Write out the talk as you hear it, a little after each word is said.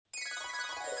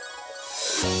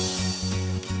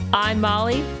I'm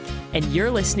Molly, and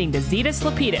you're listening to Zetus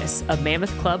Lapidus, a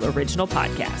Mammoth Club original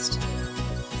podcast.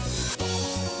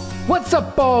 What's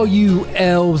up, all you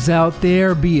elves out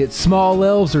there, be it small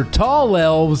elves or tall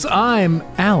elves? I'm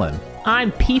Alan.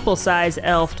 I'm people-size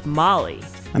elfed Molly.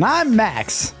 And I'm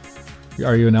Max.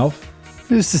 Are you an elf?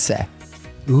 Who's to say?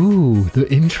 Ooh,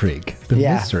 the intrigue, the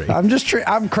mystery.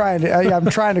 I'm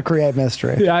trying to create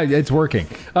mystery. Yeah, it's working.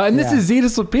 And this is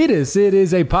Zetus Lapidus. It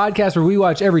is a podcast where we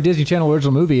watch every Disney Channel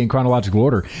original movie in chronological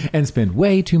order and spend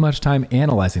way too much time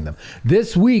analyzing them.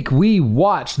 This week, we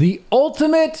watched the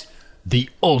ultimate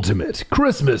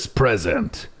Christmas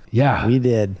present. Yeah, We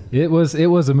did. It was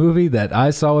a movie that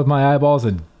I saw with my eyeballs,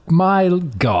 and my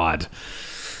God,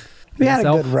 We had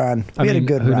a good run. We had a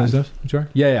good who run. knows? Sure.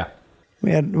 Yeah. We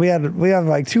had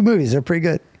like 2 movies. They're pretty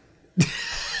good.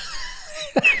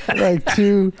 Like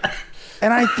 2.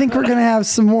 And I think we're going to have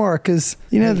some more because,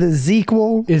 the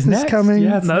sequel is next. coming.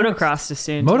 Yeah, Motocross is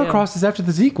soon, too. Motocross is after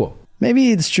the sequel.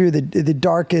 Maybe it's true that the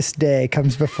darkest day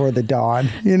comes before the dawn.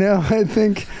 I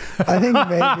think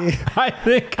maybe.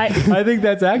 I think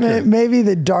that's accurate. Maybe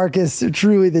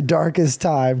truly the darkest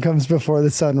time comes before the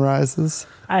sun rises.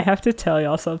 I have to tell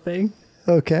y'all something.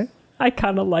 Okay. I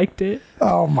kind of liked it.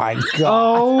 Oh my God.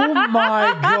 Oh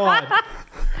my God.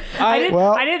 I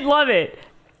didn't love it.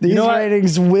 These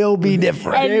ratings will be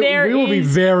different. And We will be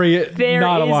very not aligned.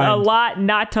 There is a lot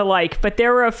not to like, but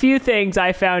there were a few things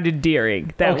I found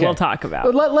endearing that we'll talk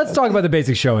about. Let's talk about the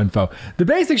basic show info. The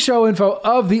basic show info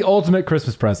of the ultimate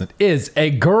Christmas present is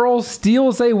a girl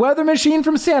steals a weather machine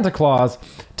from Santa Claus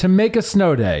to make a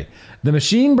snow day. The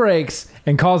machine breaks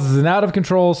and causes an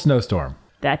out-of-control snowstorm.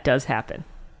 That does happen.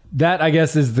 That, I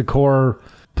guess, is the core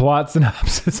plot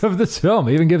synopsis of this film.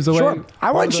 It even gives away. Sure.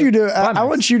 I want you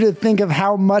to think of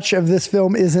how much of this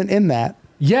film isn't in that.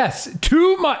 Yes,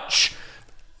 too much.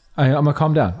 I'm gonna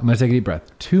calm down. I'm gonna take a deep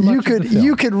breath. Too much.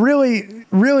 You could really,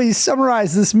 really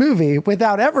summarize this movie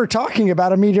without ever talking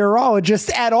about a meteorologist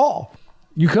at all.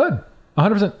 You could.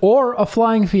 100%. Or a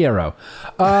flying Fiero.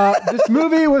 This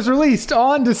movie was released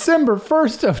on December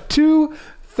 1st of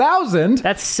 2000.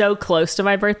 That's so close to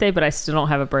my birthday, but I still don't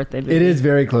have a birthday movie. It is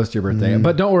very close to your birthday.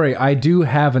 But don't worry, I do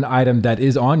have an item that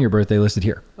is on your birthday listed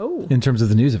here. Oh. In terms of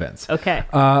the news events. Okay.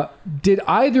 Did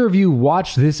either of you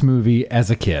watch this movie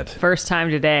as a kid? First time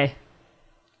today.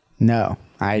 No,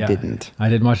 I didn't. I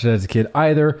didn't watch it as a kid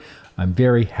either. I'm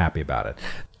very happy about it.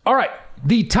 All right.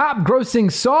 The top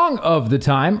grossing song of the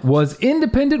time was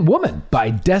Independent Woman by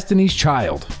Destiny's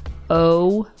Child.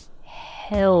 Oh,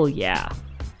 hell yeah.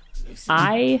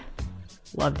 I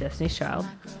love Destiny's Child,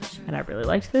 and I really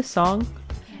liked this song,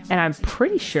 and I'm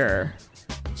pretty sure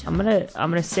I'm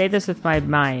gonna say this with my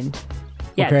mind.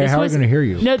 Yeah, okay, how are we gonna hear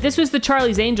you? No, this was the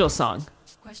Charlie's Angels song.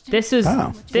 This was.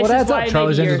 This well, is why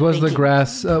Charlie's Angels was thinking. the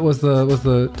grass was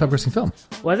the top grossing film.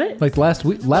 Was it? Like last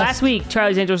week? Last week,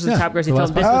 Charlie's Angels was the top grossing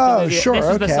film. This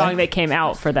was the song that came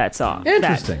out for that song.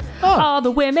 Interesting. All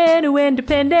the women who are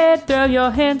independent, throw your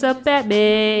hands up at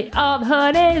me. All the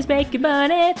honeys making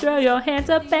money, throw your hands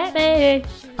up at me.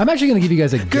 I'm actually going to give you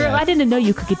guys a Girl, I didn't know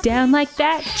you could get down like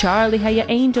that. Charlie, how your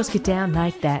angels get down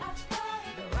like that.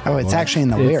 Oh, it's actually in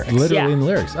the lyrics. Literally in the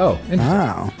lyrics. Oh,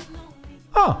 interesting.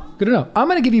 Oh, good to know. I'm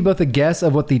going to give you both a guess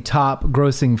of what the top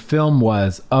grossing film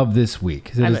was of this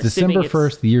week. It is December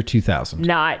 1st, the year 2000.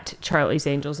 Not Charlie's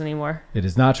Angels anymore. It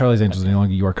is not Charlie's Angels any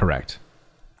longer. You are correct.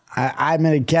 I'm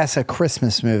going to guess a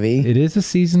Christmas movie. It is a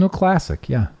seasonal classic,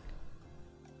 yeah.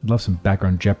 I'd love some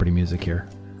background Jeopardy music here.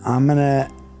 I'm going to...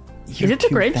 Is it The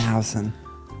Grinch? 2000.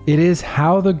 It is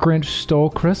How the Grinch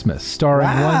Stole Christmas, starring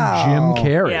one Jim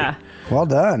Carrey. Yeah. Well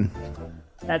done.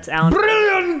 That's Alan's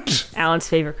Brilliant! Alan's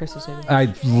favorite Christmas movie.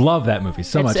 I love that movie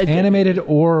so much. Animated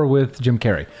or with Jim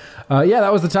Carrey. Yeah,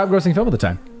 that was the top grossing film at the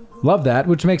time. Love that,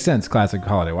 which makes sense, classic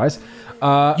holiday-wise.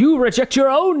 You reject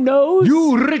your own nose.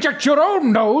 You reject your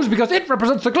own nose because it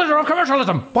represents the glitter of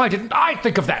commercialism. Why didn't I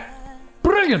think of that?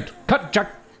 Brilliant. Cut,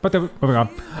 Jack. But then, moving on.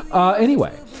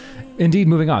 Anyway, indeed,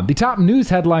 moving on. The top news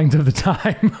headlines of the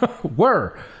time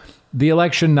were... The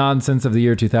election nonsense of the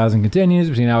year 2000 continues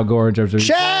between Al Gore and George...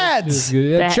 Chads!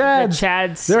 The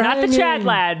Chads. They're not hanging. the Chad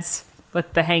lads,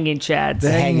 but the hanging Chads.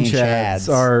 The hanging Chads.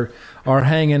 are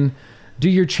hanging. Do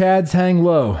your Chads hang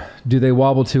low? Do they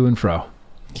wobble to and fro?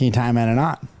 Can you tie them in a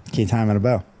knot? Can you tie them in a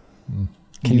bow?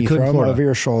 Can you throw them over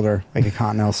your shoulder like a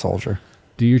Continental soldier?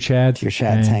 Do your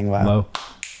Chads hang low?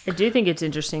 I do think it's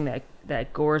interesting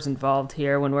that Gore's involved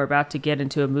here when we're about to get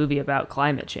into a movie about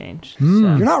climate change. So.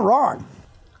 You're not wrong.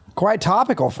 Quite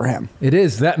topical for him. It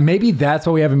is. Maybe that's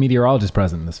why we have a meteorologist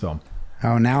present in this film.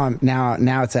 Oh, now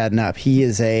it's adding up. He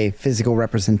is a physical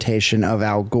representation of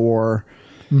Al Gore,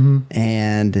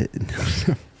 and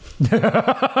I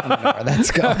don't know where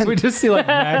that's going. We just see like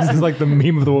Max is like the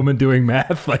meme of the woman doing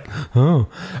math. Like, oh.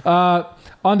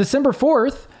 On December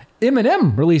 4th,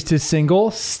 Eminem released his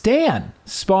single "Stan,"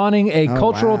 spawning a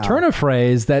cultural turn of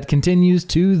phrase that continues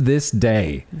to this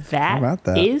day. That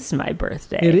is my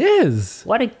birthday. It is.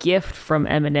 What a gift from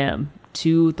Eminem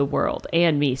to the world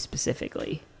and me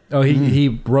specifically. Oh,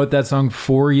 he wrote that song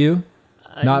for you,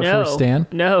 not no, for Stan?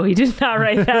 No, he did not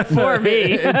write that for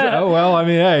me. Oh, well, I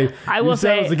mean, hey, I will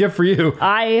say it was a gift for you.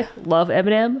 I love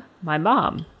Eminem. My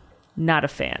mom, not a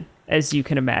fan, as you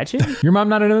can imagine. Your mom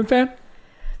not an Eminem fan?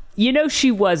 You know,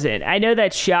 she wasn't. I know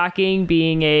that's shocking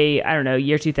being a, I don't know,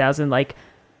 year 2000, like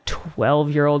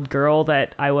 12-year-old girl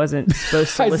that I wasn't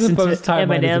supposed to listen to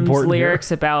Eminem's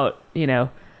lyrics about, you know,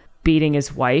 beating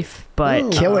his wife,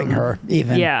 but killing her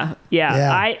even. Yeah.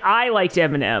 I liked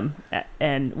Eminem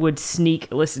and would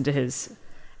listen to his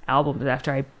albums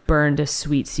after I burned a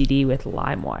sweet CD with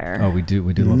LimeWire. Oh, we do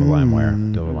love a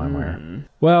LimeWire. Do love a LimeWire.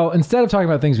 Well, instead of talking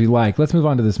about things we like, let's move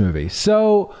on to this movie.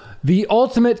 So, the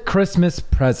ultimate Christmas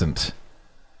present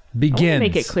begins. I want to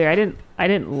make it clear, I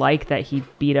didn't like that he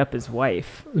beat up his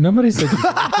wife. Nobody said.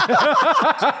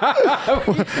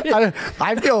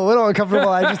 I feel a little uncomfortable.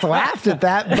 I just laughed at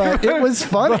that, but it was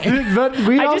funny. But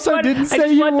we also didn't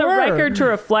say you were. I just want the record to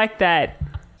reflect that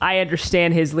I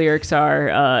understand his lyrics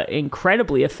are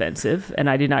incredibly offensive, and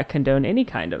I do not condone any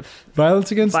kind of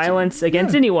violence against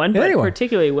anyone, but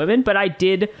particularly women. But I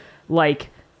did like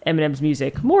Eminem's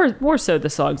music more so the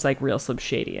songs like Real Slim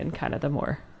Shady and kind of the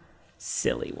more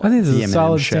silly ones. I think this is a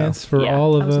solid stance for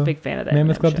all of I was a big fan of that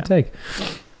Mammoth Club to take.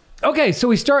 Okay, so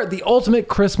we start the ultimate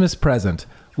Christmas present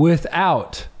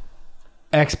without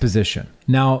exposition.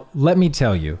 Now, let me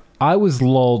tell you, I was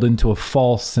lulled into a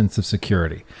false sense of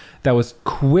security that was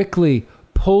quickly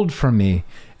pulled from me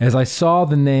as I saw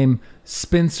the name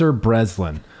Spencer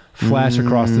Breslin flash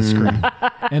across the screen.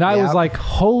 And I was like,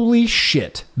 holy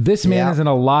shit, this man is in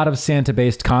a lot of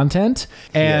Santa-based content,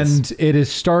 and it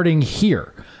is starting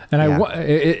here. And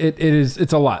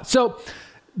it's a lot. So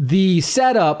the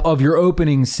setup of your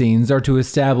opening scenes are to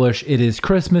establish it is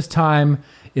Christmas time,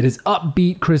 it is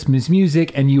upbeat Christmas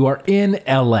music, and you are in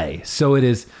LA. So it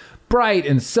is bright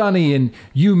and sunny, and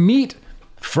you meet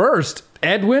first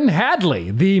Edwin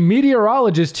Hadley, the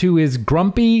meteorologist who is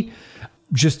grumpy,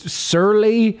 just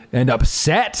surly and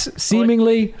upset,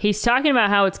 seemingly. Well, he's talking about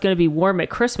how it's going to be warm at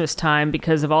Christmas time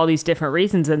because of all these different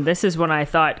reasons, and this is when I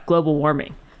thought global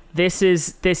warming. This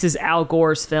is Al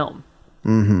Gore's film.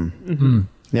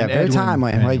 Yeah, very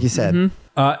timely, like you said.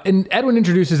 And Edwin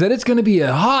introduces that it's going to be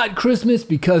a hot Christmas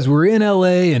because we're in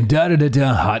LA and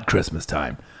da-da-da-da, hot Christmas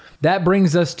time. That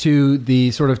brings us to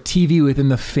the sort of TV within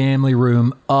the family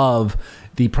room of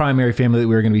the primary family that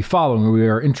we're going to be following, where we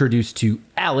are introduced to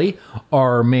Allie,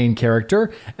 our main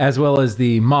character, as well as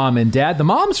the mom and dad. The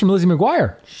mom's from Lizzie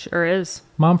McGuire. Sure is.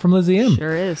 Mom from Lizzie M.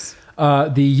 Sure is.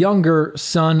 The younger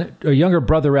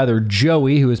brother,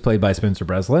 Joey, who is played by Spencer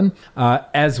Breslin,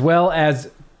 as well as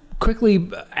quickly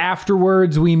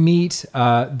afterwards we meet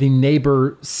the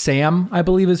neighbor Sam, I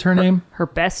believe is her name. Her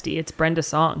bestie. It's Brenda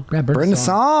Song. Yeah, Brenda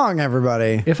Song,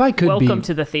 everybody. If I could welcome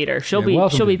to the theater. She'll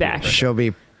be back. She'll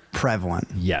be prevalent.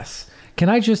 Yes. I'm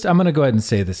going to go ahead and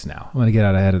say this now. I'm going to get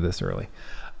out ahead of this early.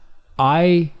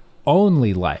 I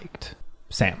only liked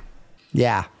Sam.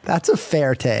 Yeah, that's a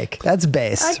fair take. That's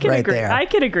base there. I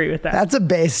can agree with that. That's a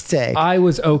base take. I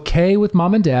was okay with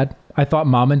mom and dad. I thought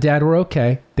mom and dad were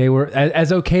okay. They were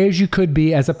as okay as you could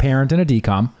be as a parent in a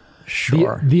DCOM.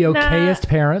 Sure. The okayest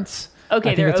parents.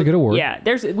 Okay, I think that's a good award. Yeah,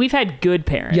 we've had good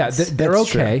parents. Yeah, they're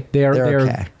okay. True. They're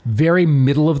okay. very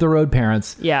middle of the road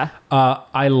parents. Yeah.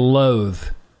 I loathe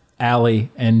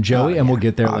Allie and Joey, and we'll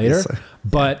get there obviously. later.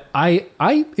 But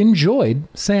I enjoyed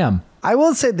Sam. I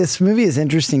will say this movie is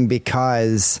interesting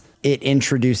because it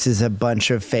introduces a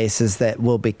bunch of faces that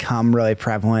will become really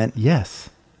prevalent. Yes.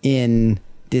 In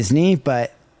Disney,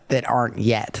 but that aren't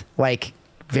yet. Like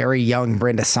very young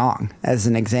Brenda Song, as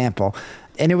an example.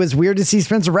 And it was weird to see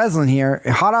Spencer Breslin here,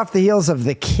 hot off the heels of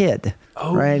The Kid.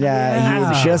 Oh, right? He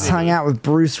had just hung out with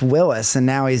Bruce Willis, and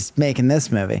now he's making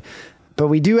this movie. But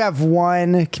we do have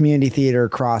one community theater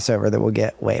crossover that we'll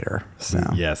get later. So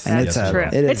yes, and that's true.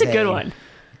 It's a good one.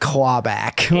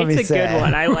 Clawback. It's a good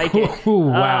one. I like it.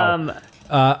 Wow.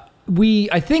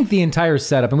 I think the entire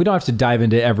setup, and we don't have to dive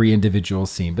into every individual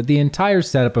scene, but the entire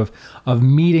setup of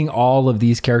meeting all of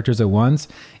these characters at once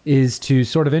is to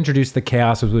sort of introduce the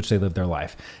chaos with which they live their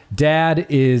life. Dad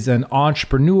is an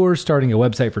entrepreneur starting a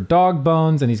website for dog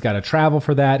bones, and he's got to travel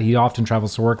for that. He often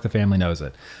travels to work. The family knows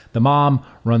it. The mom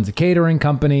runs a catering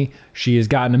company. She has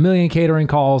gotten a million catering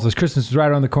calls as Christmas is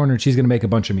right around the corner, and she's going to make a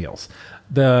bunch of meals.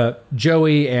 The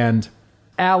Joey and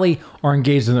Allie are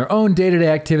engaged in their own day-to-day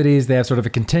activities. They have sort of a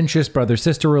contentious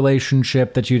brother-sister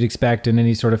relationship that you'd expect in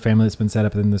any sort of family that's been set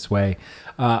up in this way.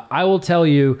 I will tell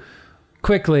you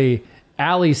quickly,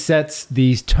 Allie sets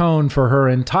the tone for her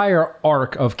entire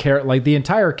arc of like the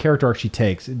entire character arc she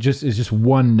takes. It is just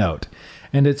one note.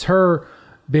 And it's her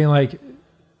being like,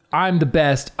 I'm the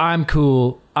best, I'm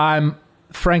cool, I'm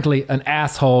frankly an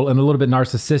asshole and a little bit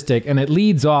narcissistic. And it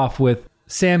leads off with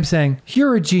Sam saying,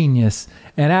 you're a genius.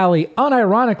 And Allie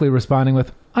unironically responding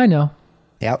with, I know.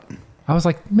 Yep. I was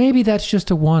like, maybe that's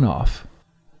just a one-off.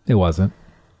 It wasn't.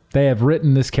 They have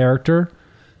written this character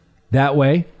that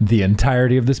way the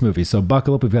entirety of this movie. So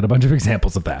buckle up. We've got a bunch of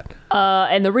examples of that.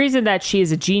 And the reason that she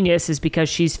is a genius is because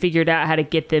she's figured out how to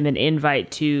get them an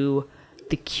invite to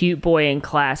the cute boy in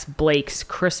class, Blake's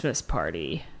Christmas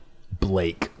party.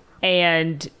 Blake.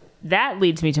 And that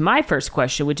leads me to my first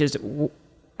question, which is,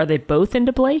 are they both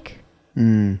into Blake?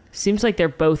 Seems like they're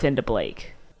both into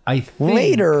Blake. I think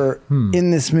later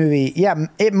in this movie, yeah,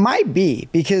 it might be,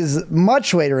 because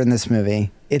much later in this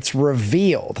movie, it's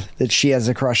revealed that she has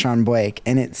a crush on Blake,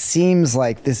 and it seems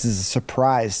like this is a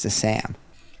surprise to Sam.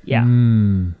 Yeah.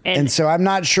 And so I'm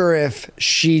not sure if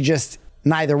she just,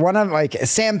 neither one of, like,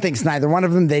 Sam thinks neither one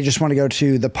of them, they just want to go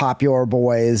to the popular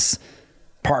boys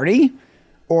party,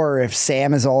 or if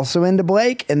Sam is also into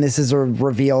Blake and this is a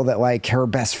reveal that like her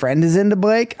best friend is into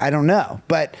Blake. I don't know.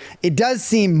 But it does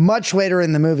seem much later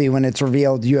in the movie when it's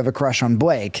revealed you have a crush on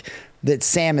Blake that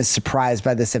Sam is surprised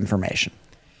by this information.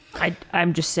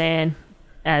 I'm just saying,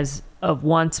 as a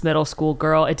once middle school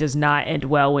girl, it does not end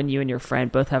well when you and your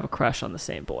friend both have a crush on the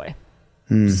same boy.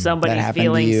 Somebody's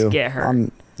feelings get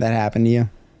hurt. That happened to you?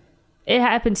 It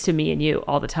happens to me and you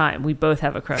all the time. We both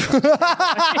have a crush on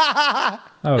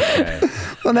Okay.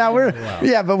 Well, now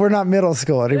but we're not middle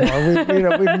school anymore.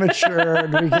 We've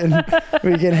matured.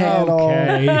 We can handle.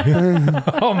 Okay.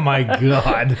 Oh my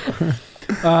God.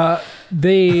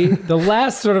 The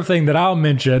last sort of thing that I'll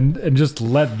mention, and just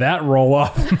let that roll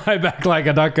off my back like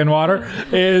a duck in water,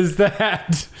 is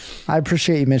that I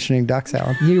appreciate you mentioning ducks,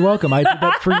 Alan. You're welcome. I did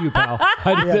that for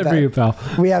you, pal.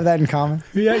 We have that in common.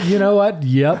 Yeah, you know what?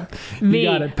 Yep. You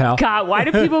got it, pal. God, why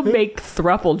do people make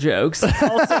thruple jokes?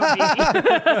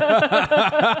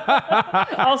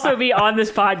 Also me on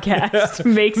this podcast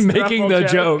making the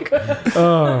joke.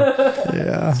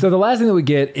 Yeah. So the last thing that we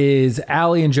get is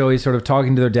Allie and Joey sort of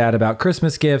talking to their dad about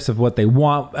Christmas gifts, of what they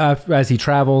want as he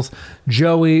travels.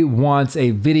 Joey wants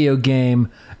a video game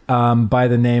by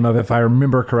the name of, if I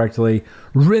remember correctly,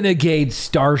 Renegade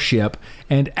Starship.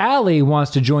 And Allie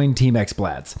wants to join Team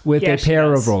X-Blades with a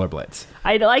pair of rollerblades.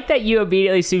 I like that you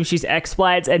immediately assume she's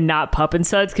X-Blades and not Pup and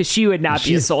Suds, because she would not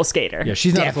be a soul skater. Yeah,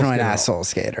 she's definitely not a soul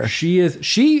skater. She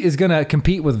is going to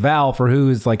compete with Val for who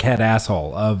is like head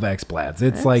asshole of X-Blades.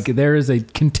 It's like there is a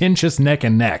contentious neck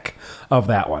and neck of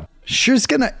that one. She's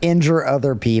going to injure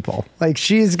other people. Like,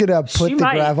 she's going to put the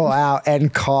gravel out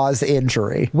and cause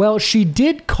injury. Well, she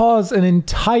did cause an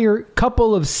entire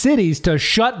couple of cities to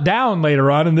shut down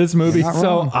later on in this movie.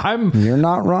 You're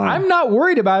not wrong. I'm not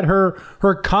worried about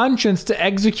her conscience to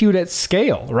execute at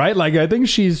scale, right? Like, I think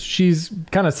she's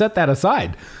kind of set that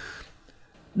aside.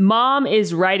 Mom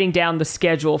is writing down the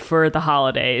schedule for the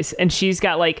holidays, and she's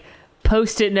got like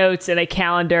Post-it notes and a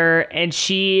calendar, and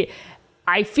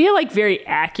I feel like very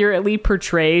accurately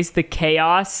portrays the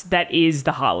chaos that is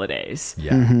the holidays.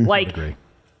 Yeah, like I agree.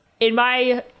 In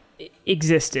my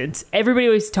existence, everybody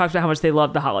always talks about how much they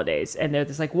love the holidays and they're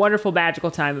this like wonderful, magical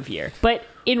time of year. But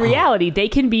in reality, they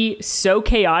can be so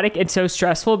chaotic and so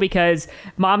stressful because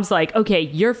mom's like, okay,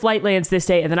 your flight lands this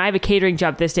day, and then I have a catering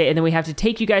job this day, and then we have to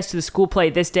take you guys to the school play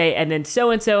this day, and then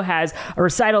so-and-so has a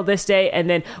recital this day, and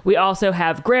then we also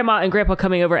have grandma and grandpa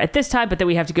coming over at this time, but then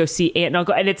we have to go see aunt and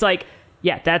uncle. And it's like,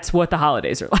 yeah, that's what the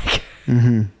holidays are like.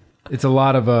 Mm-hmm. It's a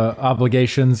lot of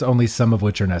obligations, only some of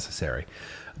which are necessary,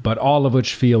 but all of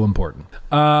which feel important.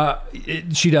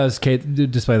 She does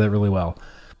display that really well.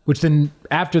 Which then,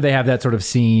 after they have that sort of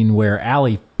scene where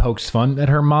Allie pokes fun at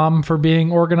her mom for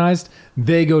being organized,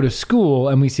 they go to school,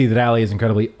 and we see that Allie is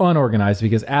incredibly unorganized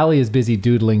because Allie is busy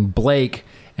doodling Blake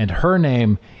and her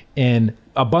name in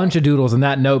a bunch of doodles in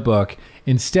that notebook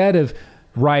instead of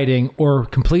writing or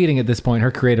completing at this point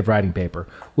her creative writing paper,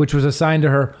 which was assigned to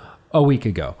her a week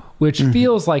ago, which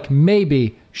feels like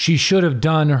maybe she should have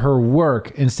done her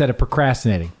work instead of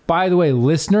procrastinating. By the way,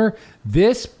 listener,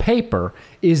 this paper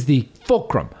is the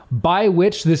fulcrum by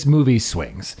which this movie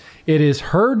swings. It is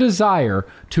her desire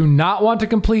to not want to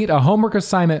complete a homework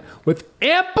assignment with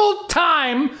ample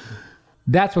time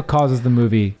That's what causes the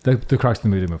movie, the crux of the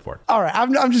movie to move forward. All right,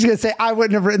 I'm just gonna say I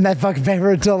wouldn't have written that fucking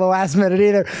paper until the last minute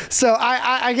either. So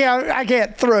I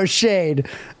can't throw shade.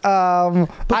 I'd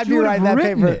be writing that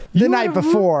paper the night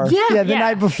before. The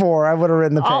night before I would have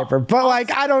written the paper. But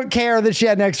like, I don't care that she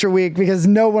had an extra week because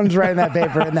no one's writing that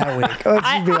paper in that week. Let's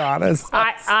just be honest.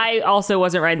 I also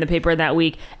wasn't writing the paper in that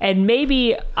week, and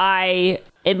maybe I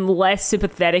am less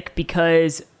sympathetic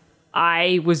because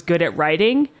I was good at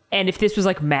writing. And if this was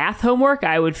like math homework,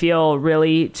 I would feel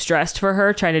really stressed for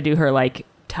her trying to do her like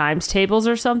times tables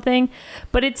or something.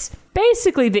 But it's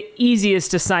basically the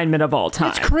easiest assignment of all time.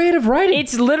 It's creative writing.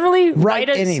 It's literally write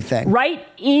anything. Write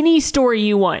any story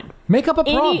you want. Make up a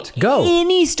prompt. Go.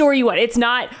 Any story you want. It's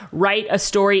not write a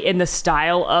story in the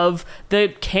style of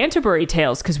the Canterbury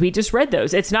Tales, because we just read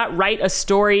those. It's not write a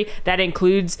story that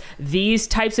includes these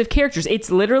types of characters.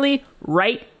 It's literally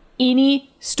write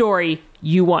any story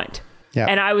you want. Yep.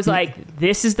 And I was like,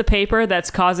 this is the paper that's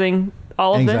causing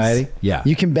all of anxiety. this? Yeah.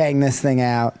 You can bang this thing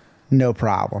out, no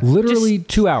problem. Literally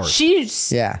 2 hours.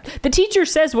 The teacher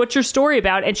says, what's your story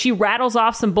about? And she rattles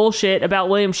off some bullshit about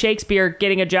William Shakespeare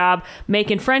getting a job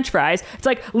making French fries. It's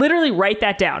like, literally write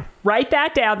that down. Write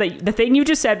that down. The thing you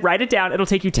just said, write it down. It'll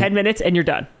take you 10 minutes and you're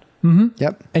done. Mm-hmm.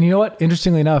 Yep. And you know what?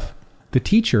 Interestingly enough, the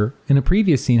teacher in a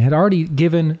previous scene had already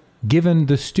given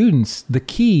the students the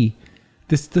key,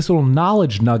 this little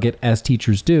knowledge nugget, as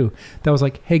teachers do, that was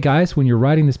like, hey guys, when you're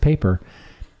writing this paper,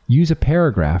 use a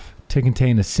paragraph to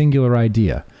contain a singular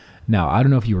idea. Now, I don't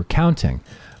know if you were counting,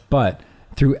 but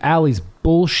through Allie's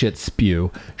bullshit spew,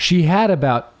 she had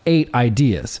about 8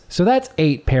 ideas. So that's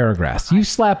 8 paragraphs. You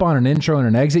slap on an intro and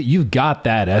an exit, you've got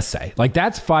that essay. Like,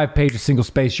 that's 5 pages, single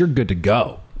space, you're good to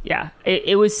go. Yeah,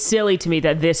 it was silly to me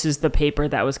that this is the paper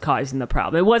that was causing the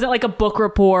problem. It wasn't like a book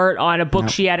report on a book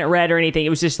she hadn't read or anything. It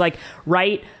was just like,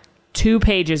 write 2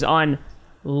 pages on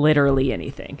literally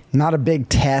anything. Not a big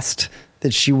test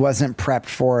that she wasn't prepped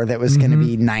for that was going to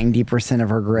be 90% of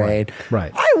her grade.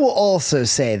 Right. I will also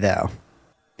say, though,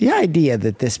 the idea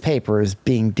that this paper is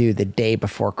being due the day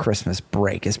before Christmas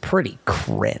break is pretty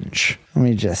cringe. Let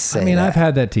me just say that. I've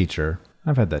had that teacher.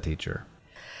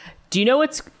 Do you know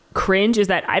what's cringe is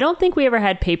that I don't think we ever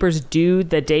had papers due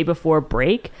the day before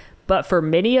break, but for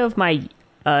many of my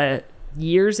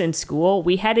years in school,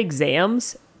 we had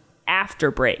exams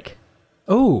after break.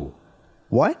 Oh.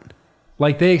 What?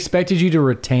 Like, they expected you to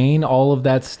retain all of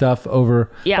that stuff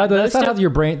over... Yeah. By the way, that's not how your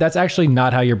brain... That's actually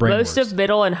not how your brain works. Most of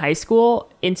middle and high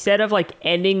school, instead of like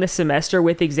ending the semester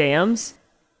with exams,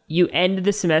 you ended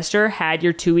the semester, had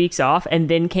your 2 weeks off, and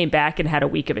then came back and had a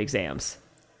week of exams.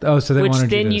 Oh, so they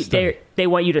wanted you to study. They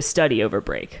want you to study over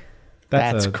break.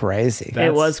 That's crazy.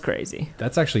 It was crazy.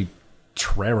 That's actually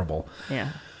terrible.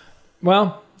 Yeah.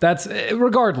 Well, that's...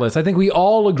 Regardless, I think we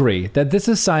all agree that this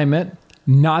assignment,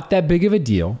 not that big of a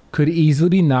deal, could easily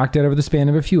be knocked out over the span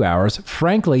of a few hours.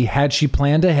 Frankly, had she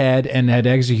planned ahead and had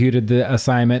executed the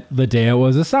assignment the day it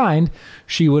was assigned,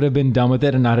 she would have been done with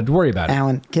it and not had to worry about it.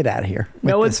 Alan, get out of here.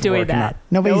 No one's doing that.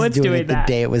 Nobody's doing it the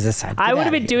day it was assigned. I would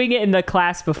have been doing it in the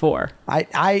class before.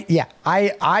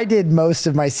 I did most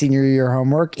of my senior year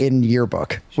homework in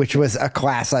yearbook, which was a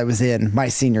class I was in my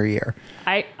senior year.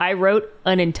 I wrote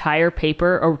an entire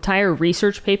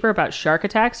research paper about shark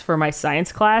attacks for my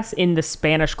science class in the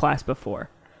Spanish class before.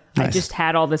 Nice. I just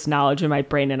had all this knowledge in my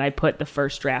brain and I put the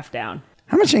first draft down.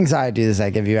 How much anxiety does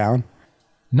that give you, Alan?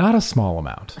 Not a small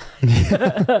amount.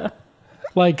 Not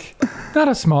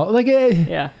a small...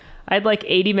 Yeah. I had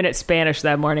 80-minute Spanish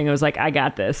that morning. I was like, I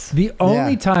got this. The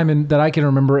only time that I can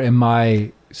remember in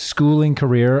my schooling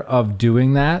career of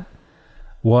doing that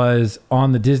was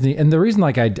on the Disney. And the reason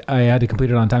I had to complete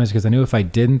it on time is because I knew if I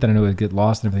didn't, then I knew it would get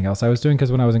lost in everything else I was doing.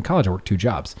 Because when I was in college, I worked 2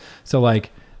 jobs. So I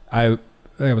had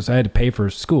to pay for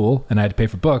school and I had to pay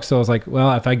for books. So I was like,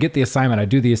 well, if I get the assignment, I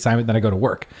do the assignment, then I go to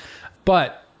work.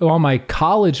 But on my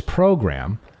college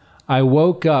program, I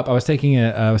woke up. I was taking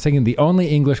the only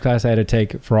English class I had to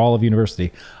take for all of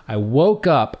university. I woke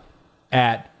up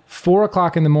at 4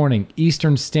 o'clock in the morning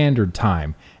Eastern Standard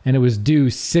Time, and it was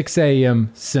due 6 a.m.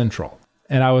 Central.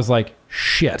 And I was like,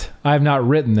 shit, I have not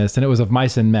written this. And it was of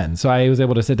Mice and Men. So I was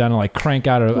able to sit down and crank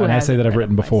out an essay that I've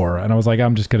written before. And I was like,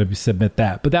 I'm just going to submit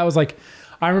that. But that was I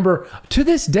remember to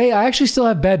this day, I actually still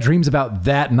have bad dreams about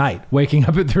that night, waking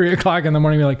up at 3 o'clock in the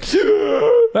morning and being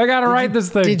like, I got to write this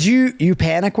thing. Did you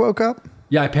panic woke up?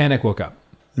 Yeah, I panic woke up.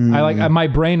 My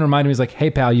brain reminded me, hey,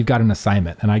 pal, you've got an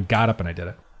assignment. And I got up and I did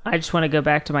it. I just want to go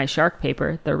back to my shark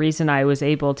paper. The reason I was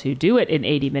able to do it in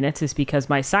 80 minutes is because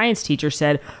my science teacher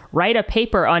said, write a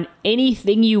paper on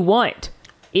anything you want.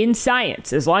 in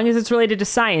science, as long as it's related to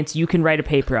science, you can write a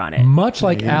paper on it. Much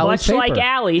like Allie's paper. Much like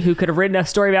Allie, who could have written a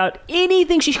story about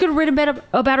anything. She could have written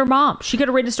about her mom. She could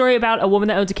have written a story about a woman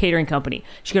that owns a catering company.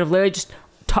 She could have literally just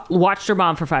watched her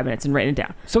mom for 5 minutes and written it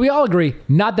down. So we all agree,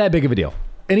 not that big of a deal.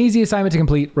 An easy assignment to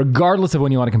complete, regardless of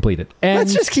when you want to complete it. And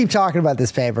let's just keep talking about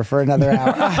this paper for another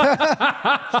hour.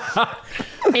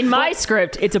 In my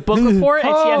script, it's a book report,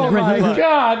 and she hasn't read the book.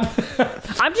 God.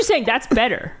 I'm just saying that's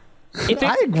better.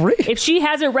 I agree. If she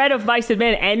hasn't read Of Mice and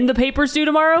Men and the paper's due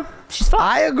tomorrow, she's fine.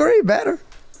 I agree. Better.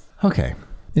 Okay.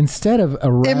 Instead of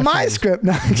a in my script,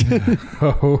 no, I'm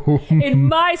kidding. In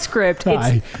my script,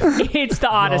 it's the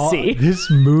Odyssey.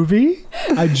 This movie,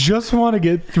 I just want to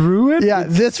get through it. Yeah,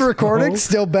 this recording's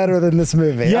still better than this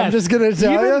movie. Yes. I'm just gonna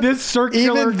tell you, even this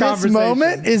circular even this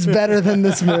moment is better than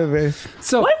this movie.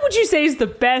 So, what would you say is the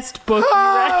best book you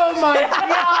read? oh my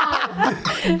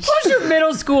God! What's your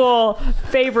middle school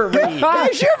favorite read?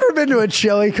 Have you ever been to a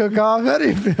chili cook-off? How do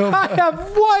you feel? I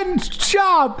have one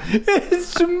job. It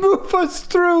is to move us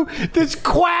through this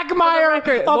quagmire of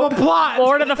a plot.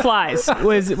 Lord of the Flies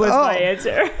was my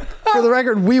answer. For the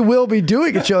record, we will be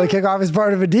doing a chili cook-off as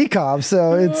part of a decom,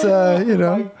 so it's you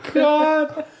know. Oh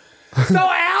God. So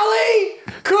Allie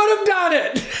could have done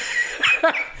it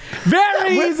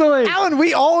very easily. Alan,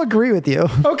 we all agree with you.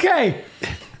 Okay.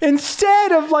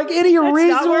 Instead of like any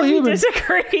reasonable human,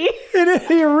 disagree.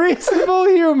 any reasonable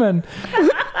human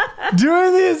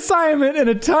doing the assignment in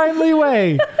a timely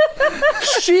way,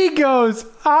 she goes,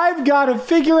 I've got to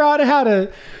figure out how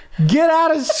to get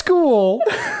out of school.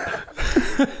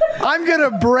 I'm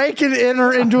gonna break and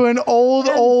enter into an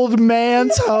old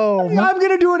man's home. I'm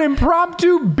gonna do an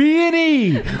impromptu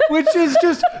B&E, which is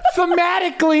just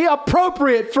thematically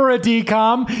appropriate for a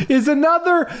decom. Is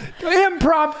another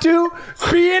impromptu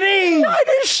B&E. Why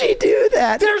does she do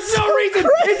that? There's no reason.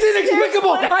 It's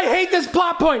inexplicable. I hate this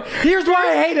plot point. Here's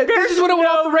why I hate it. This is when it went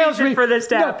off the rails for me. For this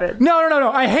to happen. No.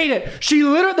 I hate it. She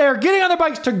literally, they're getting on their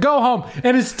bikes to go home,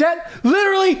 and instead,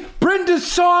 literally, Brenda's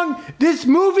song. This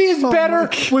movie is better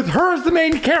with her as the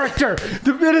main character.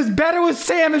 It is better with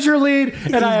Sam as your lead,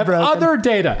 and I have other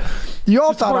data. You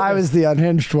all thought I was the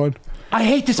unhinged one. I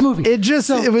hate this movie.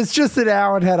 It was just that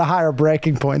Alan had a higher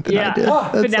breaking point than I did.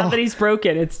 But now that he's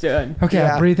broken, it's done. Okay,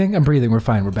 Yeah. I'm breathing. We're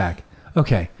fine. We're back.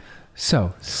 Okay,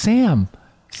 so Sam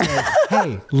says,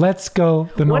 hey, let's go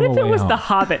the What normal if it way was home. The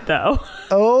Hobbit, though?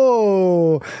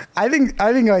 Oh, I think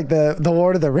like the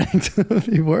Lord of the Rings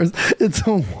movie was. It's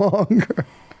a longer.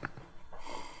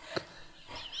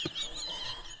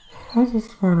 I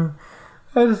just want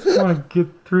to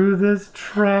get through this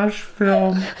trash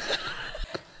film.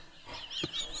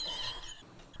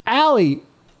 Allie,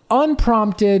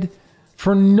 unprompted,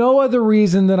 for no other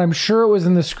reason than I'm sure it was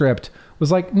in the script,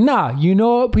 was like, nah, you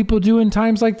know what people do in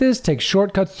times like this? Take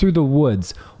shortcuts through the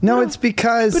woods. No, it's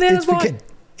because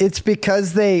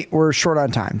they were short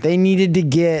on time. They needed to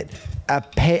get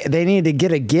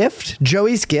a gift,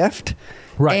 Joey's gift,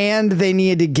 right, and they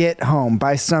needed to get home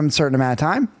by some certain amount of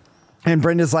time. And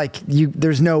Brenda's like,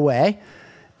 there's no way.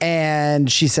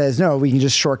 And she says, no, we can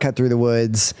just shortcut through the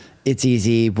woods. It's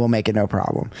easy. We'll make it no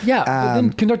problem. Yeah, but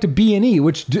then conduct a B&E,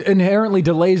 which inherently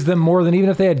delays them more than even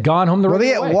if they had gone home the right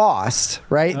way. Well, they get lost,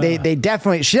 right?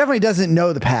 She definitely doesn't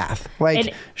know the path.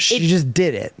 Like, she just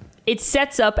did it. It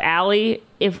sets up Allie,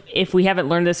 if we haven't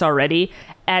learned this already,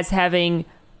 as having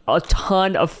a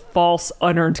ton of false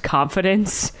unearned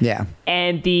confidence. Yeah.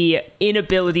 And the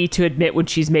inability to admit when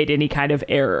she's made any kind of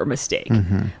error or mistake.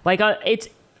 Mm-hmm. Like,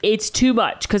 it's too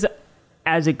much, because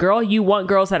as a girl, you want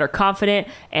girls that are confident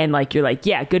and like, you're like,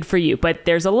 yeah, good for you. But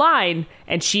there's a line,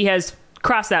 and she has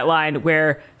crossed that line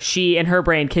where she and her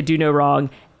brain can do no wrong,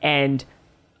 and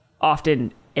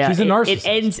often she's a narcissist. It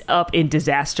ends up in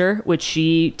disaster, which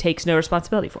she takes no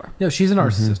responsibility for. No, she's a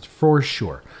narcissist, for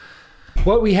sure.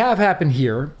 What we have happened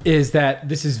here is that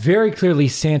this is very clearly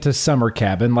Santa's summer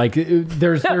cabin. Like,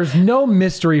 there's no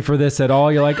mystery for this at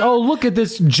all. You're like, oh, look at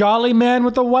this jolly man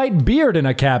with a white beard in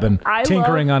a cabin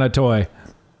tinkering on a toy.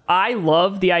 I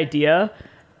love the idea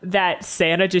that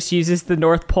Santa just uses the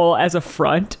North Pole as a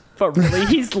front, but really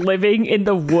he's living in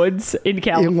the woods in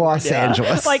California. In Los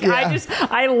Angeles. Like, yeah.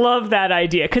 I love that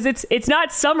idea, because it's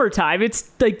not summertime.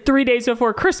 It's like 3 days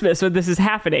before Christmas when this is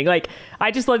happening. Like, I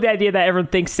just love the idea that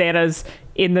everyone thinks Santa's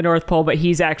in the North Pole, but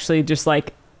he's actually just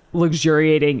like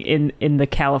luxuriating in the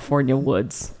California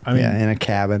woods. I mean, in a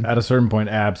cabin. At a certain point,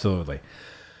 absolutely.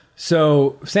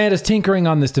 So Santa's tinkering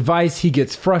on this device. He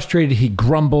gets frustrated. He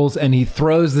grumbles, and he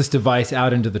throws this device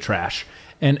out into the trash.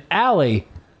 And Allie,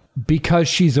 because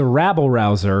she's a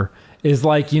rabble-rouser, is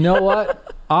like, you know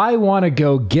what? I want to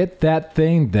go get that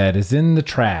thing that is in the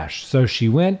trash. So she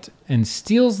went and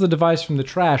steals the device from the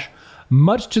trash,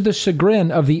 much to the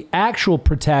chagrin of the actual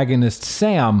protagonist,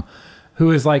 Sam, who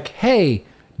is like, hey,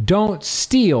 don't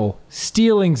steal.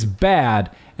 Stealing's bad.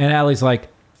 And Allie's like,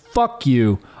 fuck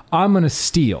you. I'm going to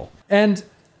steal. And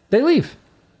they leave.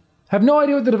 Have no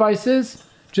idea what the device is.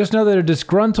 Just know that a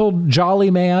disgruntled,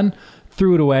 jolly man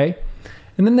threw it away.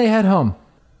 And then they head home.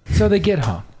 So they get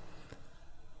home.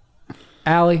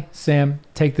 Allie, Sam,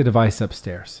 take the device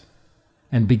upstairs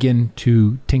and begin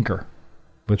to tinker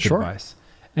with the device.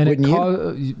 And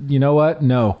you know what?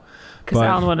 No. Because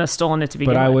Alan wouldn't have stolen it to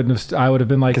begin with. But I would have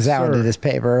been like, because Alan did his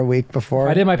paper a week before.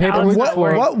 I did my paper a week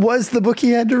before. What was the book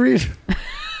he had to read?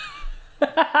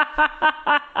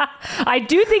 I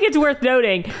do think it's worth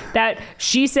noting that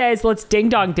she says, let's ding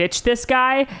dong ditch this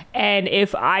guy, and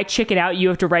if I chicken out, you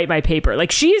have to write my paper.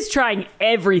 Like, she's trying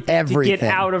everything to get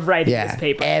out of writing this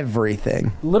paper.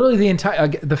 Everything. Literally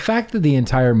the fact that the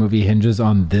entire movie hinges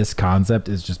on this concept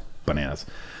is just bananas.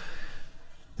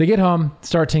 They get home,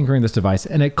 start tinkering this device,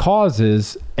 and it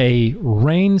causes a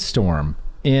rainstorm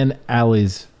in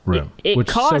Allie's room. It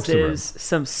causes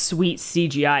some sweet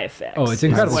CGI effects. Oh, it's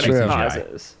incredible what it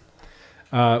causes.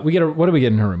 What do we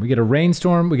get in her room? We get a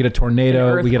rainstorm, we get a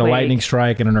tornado, we get a lightning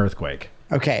strike, and an earthquake.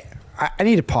 Okay, I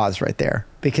need to pause right there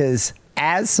because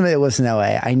as somebody that lives in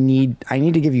LA, I need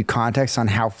to give you context on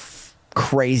how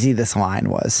crazy this line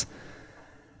was.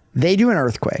 They do an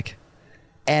earthquake,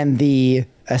 and the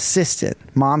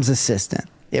mom's assistant,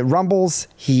 it rumbles.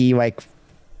 He like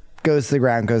goes to the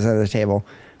ground, goes under the table.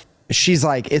 She's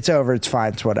like, it's over, it's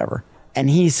fine, it's whatever. And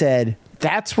he said,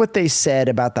 that's what they said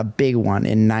about the big one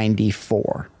in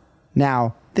 94.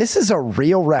 Now, this is a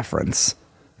real reference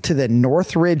to the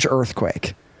Northridge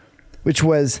earthquake, which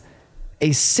was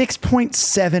a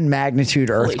 6.7 magnitude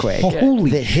earthquake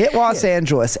that hit Los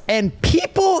Angeles, and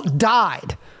people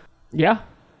died. Yeah.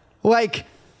 Like,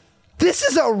 this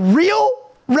is a real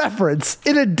reference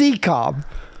in a DCOM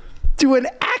to an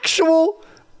actual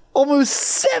almost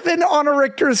 7 on a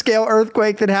Richter scale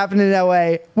earthquake that happened in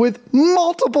LA with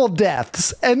multiple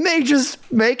deaths, and they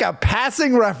just make a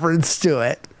passing reference to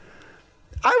it.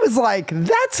 I was like,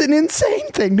 that's an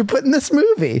insane thing to put in this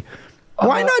movie.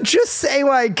 Why not just say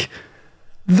like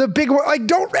the big one? Like,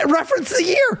 don't reference the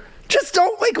year. Just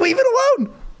don't leave it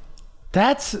alone.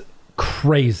 That's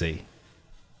crazy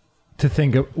to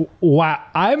think of. Wow,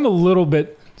 I'm a little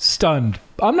bit stunned.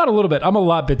 I'm not a little bit. I'm a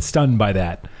lot bit stunned by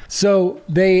that. So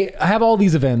they have all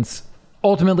these events.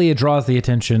 Ultimately, it draws the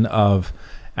attention of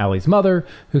Allie's mother,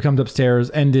 who comes upstairs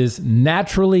and is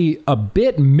naturally a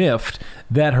bit miffed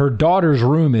that her daughter's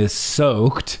room is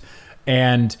soaked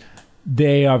and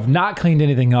they have not cleaned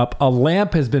anything up. A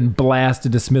lamp has been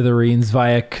blasted to smithereens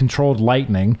via controlled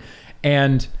lightning.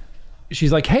 And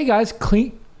she's like, hey guys,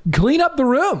 clean up the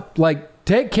room. Like,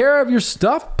 take care of your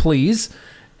stuff, please.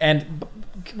 And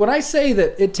when I say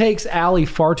that it takes Allie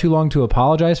far too long to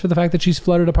apologize for the fact that she's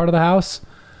flooded a part of the house,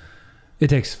 it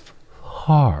takes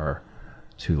far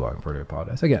too long for her to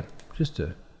apologize. Again, just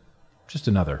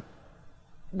another.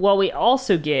 Well, we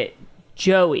also get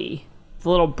Joey, the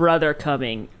little brother,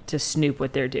 coming to snoop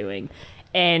what they're doing.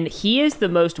 And he is the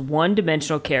most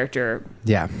one-dimensional character,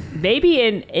 maybe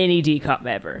in any DCOM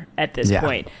ever at this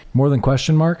point. More than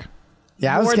question mark?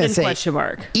 Yeah, I was going to say, question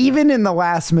mark. Even in the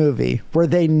last movie where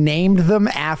they named them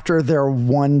after their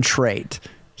one trait,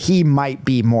 he might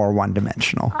be more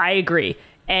one-dimensional. I agree.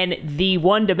 And the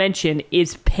one dimension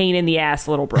is pain in the ass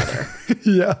little brother.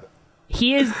 Yeah.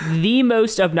 He is the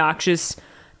most obnoxious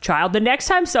child. The next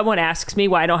time someone asks me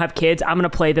why I don't have kids, I'm going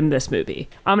to play them this movie.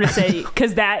 I'm going to say,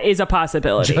 because that is a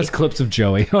possibility. Just clips of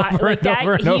Joey over and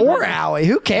over. Or Allie,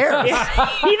 who cares?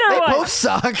 Either they one. Both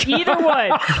suck. Either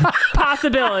one.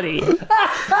 Possibility.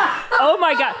 Oh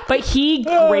my God. But he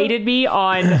graded me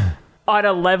on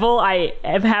a level I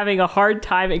am having a hard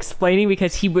time explaining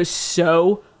because he was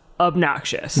so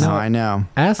obnoxious. No, I know.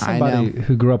 As somebody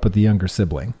who grew up with a younger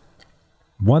sibling,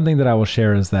 one thing that I will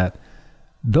share is that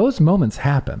those moments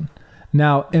happen.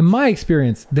 Now, in my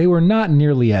experience, they were not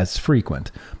nearly as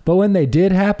frequent. But when they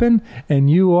did happen, and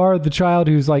you are the child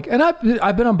who's like, and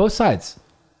I've been on both sides.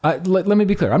 Let me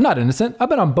be clear. I'm not innocent. I've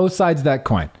been on both sides of that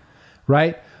coin,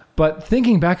 right? But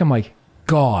thinking back, I'm like,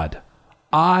 God,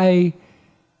 I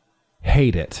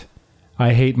hate it.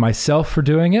 I hate myself for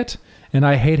doing it. And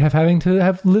I hate having to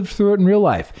have lived through it in real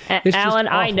life. Alan,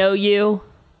 I know you.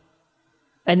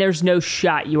 And there's no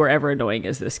shot you were ever annoying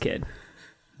as this kid.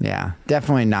 Yeah,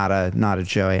 definitely not a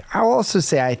Joey. I'll also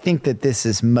say I think that this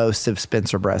is most of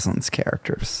Spencer Breslin's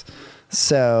characters.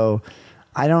 So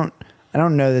I don't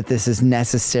know that this is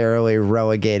necessarily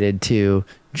relegated to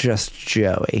just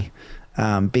Joey.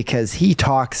 because he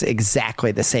talks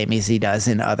exactly the same as he does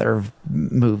in other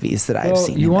movies that I've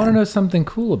seen. You want to know something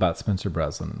cool about Spencer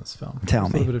Breslin in this film? Tell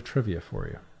Here's me. a little bit of trivia for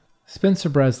you. Spencer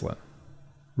Breslin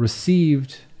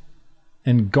received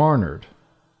and garnered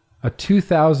a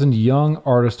 2000 Young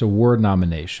Artist Award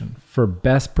nomination for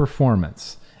Best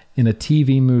Performance in a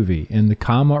TV movie in the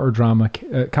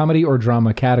comedy or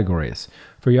drama categories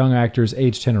for young actors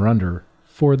age 10 or under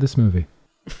for this movie.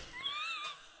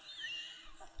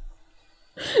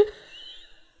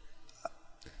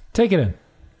 Take it in.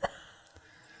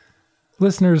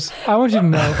 Listeners, I want you to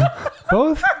know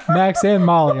both Max and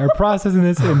Molly are processing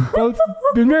this in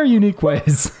very unique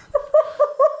ways.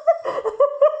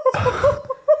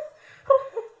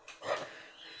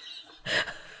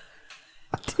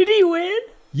 Did he win?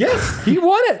 Yes, he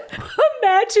won it.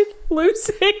 Imagine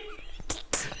losing. I'm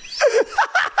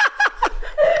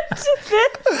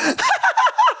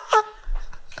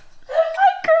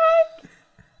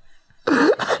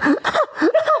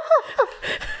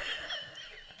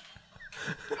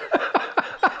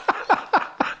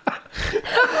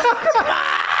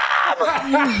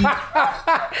crying.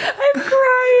 I'm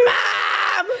crying.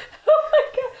 Oh my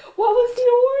God. What was the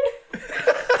award?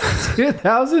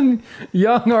 2000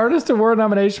 Young Artist Award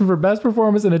nomination for Best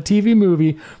Performance in a TV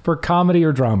movie for comedy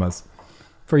or dramas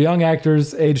for young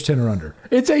actors age 10 or under.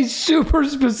 It's a super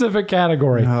specific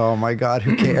category. Oh my God,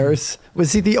 who cares?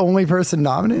 Was he the only person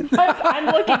nominated? I'm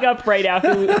looking up right now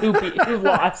who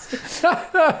lost.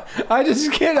 I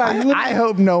just can't. I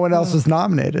hope no one else was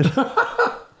nominated.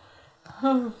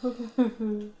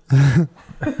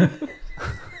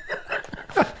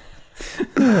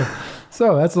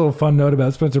 So that's a little fun note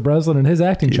about Spencer Breslin and his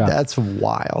acting Dude, job. that's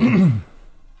wild.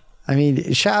 I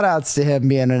mean, shout outs to him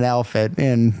being an elephant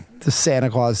in the Santa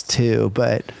Claus 2,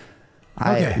 but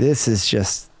this is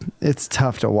just, it's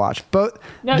tough to watch. But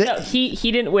No, he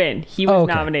didn't win. He was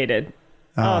nominated.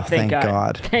 Oh, thank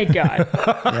God. Thank God.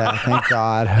 Yeah, thank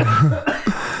God.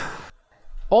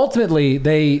 Ultimately,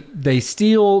 they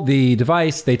steal the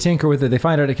device, they tinker with it, they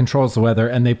find out it controls the weather,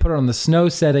 and they put it on the snow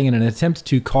setting in an attempt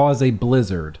to cause a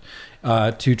blizzard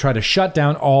to try to shut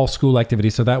down all school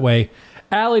activities. So that way,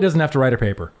 Allie doesn't have to write her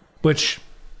paper, which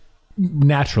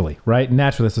naturally, right?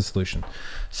 Naturally, that's a solution.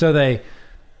 So they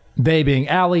being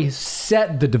Allie,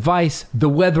 set the device, the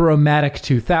Weather-O-Matic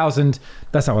 2000.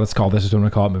 That's not what it's called. This is what I'm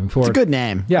going to call it moving forward. It's a good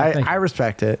name. Yeah, I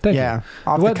respect it. Thank yeah. you.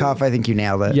 Off the cuff, I think you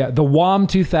nailed it. Yeah, the WOM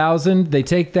 2000. They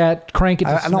take that, crank it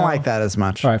to I don't like that as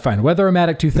much. All right, fine.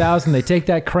 Weather-O-Matic 2000. They take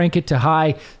that, crank it to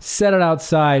high, set it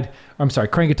outside. I'm sorry,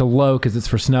 crank it to low because it's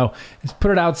for snow. Just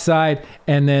put it outside,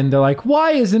 and then they're like,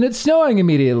 why isn't it snowing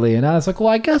immediately? And I was like, well,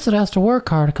 I guess it has to work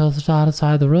hard because it's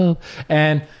outside the room.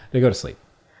 And they go to sleep.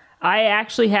 I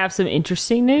actually have some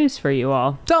interesting news for you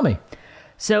all. Tell me.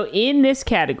 So in this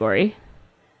category,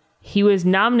 he was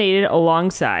nominated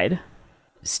alongside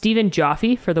Stephen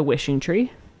Joffe for The Wishing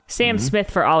Tree, Sam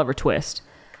Smith for Oliver Twist,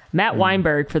 Matt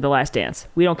Weinberg for The Last Dance.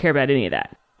 We don't care about any of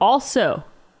that. Also,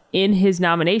 in his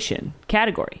nomination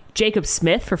category, Jacob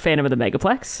Smith for Phantom of the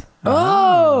Megaplex.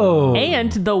 Oh!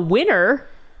 And the winner,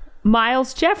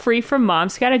 Miles Jeffrey from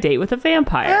Mom's Got a Date with a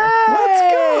Vampire.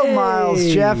 Let's go, Miles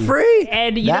Jeffrey.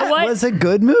 And you know what? That was a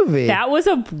good movie. That was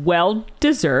a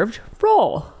well-deserved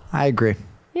role. I agree.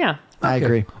 Yeah. I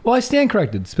agree. Well, I stand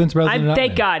corrected. Spencer Breslin.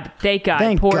 Thank God. Thank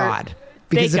God.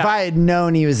 Because if I had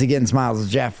known he was against Miles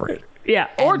Jeffrey. Yeah,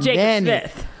 or and Jacob then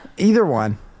Smith. Either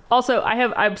one. Also,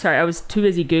 I'm sorry, I was too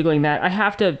busy Googling that. I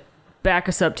have to back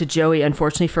us up to Joey,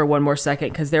 unfortunately, for one more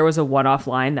second, because there was a one-off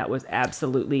line that was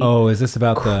absolutely is this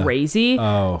about crazy?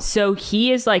 So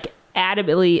he is like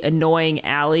adamantly annoying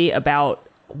Allie about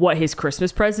what his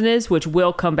Christmas present is, which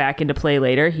will come back into play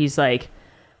later. He's like,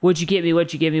 what'd you get me?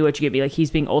 What'd you give me? What'd you get me? Like,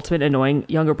 he's being ultimate annoying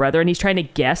younger brother, and he's trying to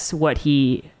guess what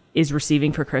he is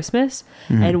receiving for Christmas.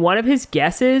 And one of his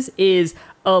guesses is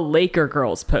a Laker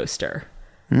Girls poster.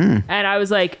 And I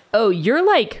was like, oh, you're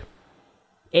like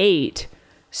 8.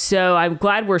 So I'm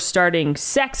glad we're starting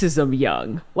sexism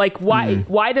young. Like,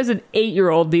 why does an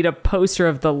 8-year-old need a poster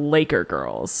of the Laker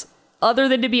Girls? Other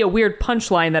than to be a weird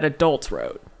punchline that adults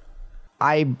wrote.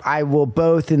 I will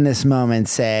both in this moment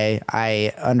say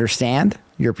I understand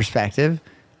your perspective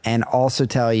and also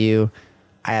tell you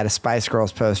I had a Spice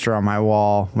Girls poster on my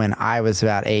wall when I was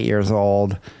about 8 years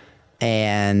old,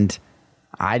 and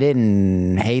I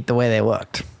didn't hate the way they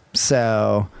looked.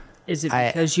 So is it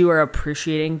because you are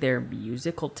appreciating their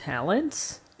musical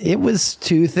talents? It was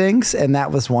 2 things, and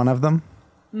that was one of them.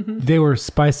 They were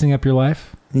spicing up your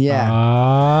life?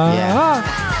 Yeah.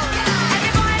 Yeah.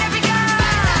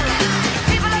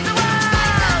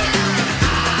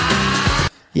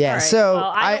 Yeah, All right. so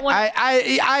Well, I don't want-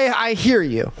 I hear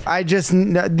you. I just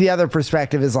the other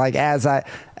perspective is like as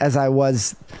I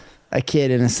was a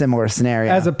kid in a similar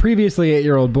scenario. As a previously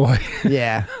 8-year-old boy.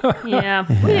 yeah, Yeah,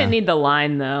 we didn't need the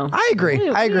line though. I agree. We-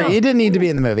 I we agree. don't- It didn't need to be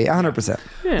in the movie. 100%.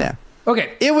 Yeah.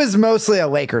 Okay. It was mostly a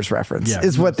Lakers reference. Yeah,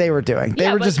 is what they were doing. They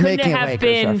Yeah, were but just couldn't making it a have Lakers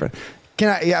been- reference.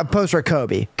 A poster of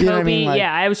Kobe. You know what I mean? Like,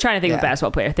 yeah, I was trying to think of a yeah.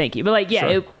 basketball player. Thank you, but like, yeah,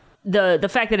 Sure. the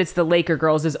fact that it's the Laker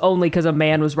girls is only because a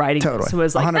man was writing Totally. this. So it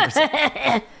was like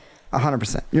 100%.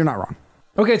 100%. You're not wrong.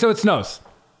 Okay, so it snows.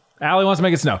 Allie wants to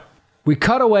make it snow. We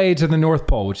cut away to the North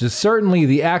Pole, which is certainly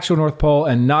the actual North Pole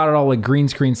and not at all a green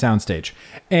screen soundstage.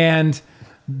 And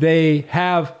they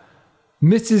have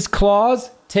Mrs. Claus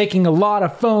taking a lot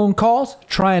of phone calls,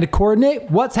 trying to coordinate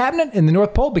what's happening in the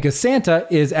North Pole because Santa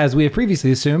is, as we have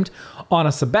previously assumed, on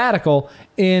a sabbatical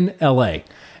in LA.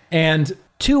 And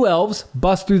two elves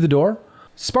bust through the door,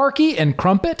 Sparky and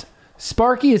Crumpet.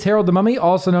 Sparky is Harold the Mummy,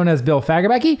 also known as Bill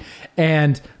Fagabacky,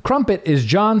 and Crumpet is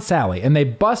John Sally. And they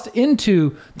bust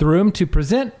into the room to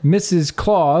present Mrs.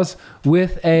 Claus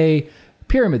with a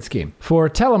pyramid scheme for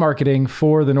telemarketing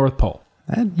for the North Pole,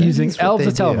 That using is what elves they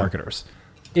as do. telemarketers.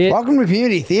 Welcome to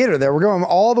community theater there. We're going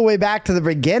all the way back to the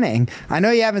beginning. I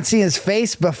know you haven't seen his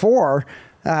face before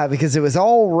because it was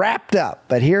all wrapped up,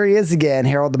 but here he is again.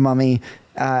 Harold the Mummy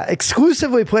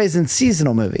exclusively plays in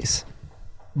seasonal movies.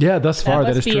 Yeah, thus far that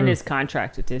that must is be in true. his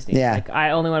contract with Disney. Yeah. Like,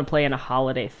 I only want to play in a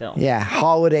holiday film. Yeah,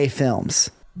 holiday films.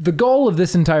 The goal of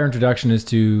this entire introduction is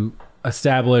to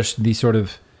establish the sort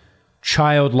of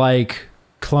childlike,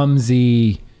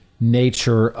 clumsy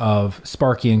nature of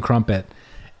Sparky and Crumpet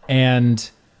and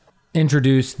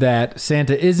introduce that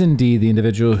Santa is indeed the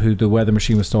individual who the weather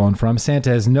machine was stolen from. Santa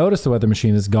has noticed the weather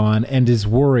machine is gone and is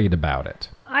worried about it.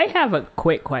 I have a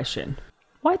quick question.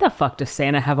 Why the fuck does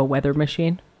Santa have a weather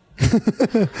machine?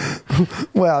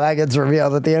 Well, that gets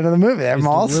revealed at the end of the movie. There, It's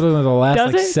Malls. literally the last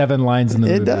Does like it? 7 lines in the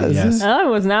It movie. does. Yes. I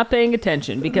was not paying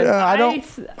attention because I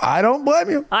don't blame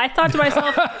you. I thought to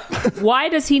myself, why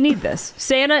does he need this?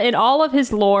 Santa, in all of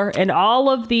his lore and all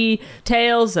of the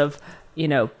tales of, you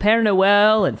know, Père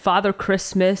Noël and Father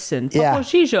Christmas and Yeah. Papa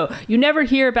Gijo, you never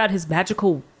hear about his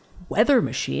magical weather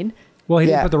machine. Well, he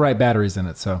Yeah. didn't put the right batteries in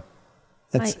it, so.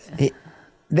 That's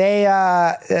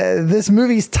this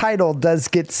movie's title does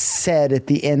get said at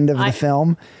the end of the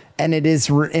film, and it is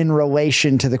in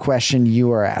relation to the question you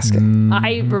were asking.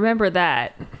 I remember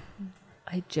that.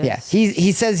 I just Yeah,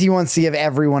 he says he wants to give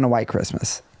everyone a white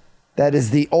Christmas. That is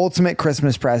the ultimate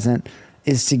Christmas present,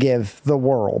 is to give the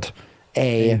world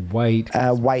a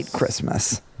white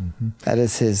Christmas. That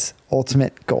is his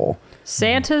ultimate goal.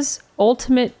 Santa's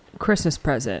ultimate Christmas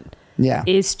present Yeah.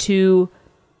 is to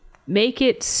make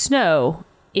it snow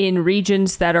in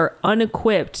regions that are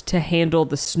unequipped to handle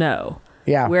the snow.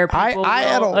 Yeah. Where people will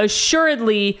don't-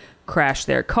 assuredly crash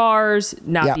their cars,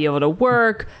 not Yeah. be able to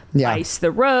work, Yeah. ice the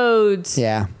roads.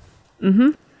 Yeah.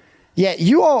 Yeah,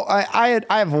 you all, I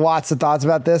have lots of thoughts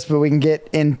about this, but we can get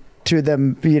into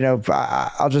them, you know,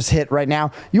 I'll just hit right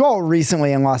now. You all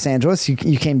recently in Los Angeles, you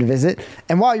came to visit,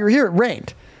 and while you were here, it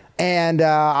rained. And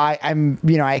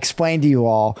I explained to you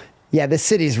all, yeah, this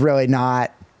city's really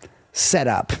not set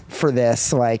up for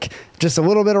this. Like, just a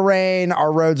little bit of rain, our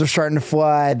roads are starting to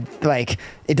flood. Like,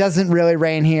 it doesn't really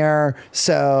rain here,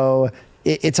 so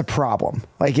it's a problem.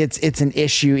 Like, it's an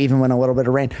issue even when a little bit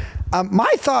of rain.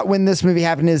 My thought when this movie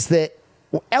happened is that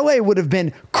LA would have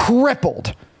been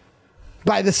crippled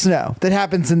by the snow that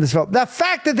happens in this film. The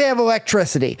fact that they have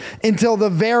electricity until the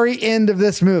very end of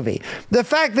this movie, the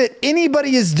fact that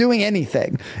anybody is doing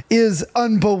anything is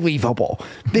unbelievable,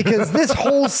 because this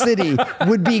whole city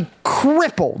would be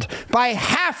crippled by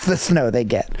half the snow they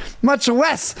get, much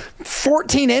less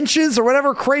 14 inches or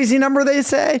whatever crazy number they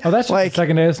say. Oh, that's just the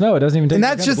second day of snow. It doesn't even take And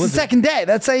that's just the second day.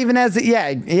 That's not even as yeah,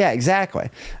 exactly.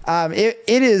 It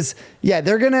is. Yeah,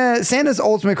 they're gonna. Santa's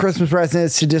ultimate Christmas present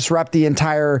is to disrupt the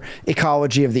entire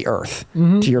ecology of the Earth.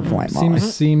 To your point, Molly.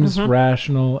 Seems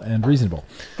rational and reasonable.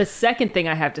 The second thing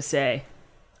I have to say,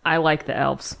 I like the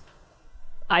elves.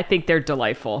 I think they're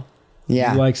delightful.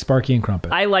 Yeah, You like Sparky and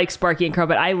Crumpet. I like Sparky and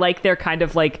Crumpet. I like their kind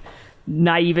of like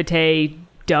naivete,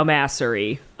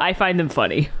 dumbassery. I find them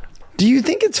funny. Do you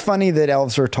think it's funny that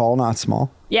elves are tall, not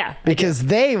small? Yeah. Because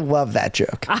they love that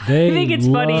joke. I think it's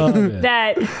funny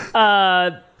that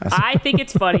I think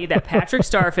it's funny that Patrick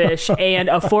Starfish and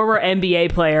a former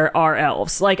NBA player are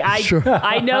elves. Like,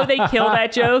 I know they kill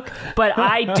that joke, but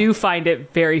I do find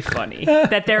it very funny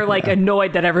that they're like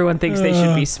annoyed that everyone thinks they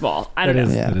should be small. I don't know.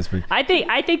 That is pretty. I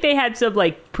think they had some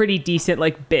like pretty decent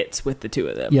like bits with the two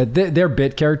of them. Yeah, they're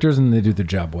bit characters and they do their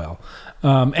job well,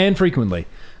 and frequently.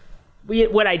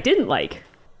 What I didn't like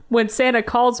when Santa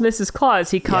calls Mrs.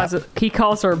 Claus, he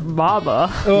calls her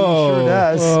Mama. Oh, Sure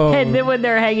does. And then when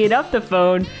they're hanging up the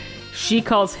phone, she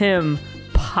calls him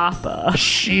Papa.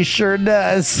 She sure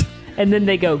does. And then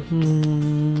they go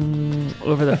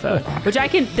over the phone. Which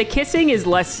the kissing is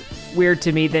less weird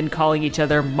to me than calling each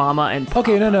other Mama and Papa.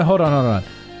 Okay, no, hold on.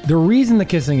 The reason the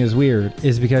kissing is weird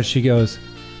is because she goes,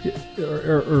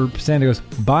 or Santa goes,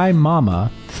 bye,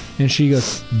 Mama. And she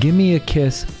goes, give me a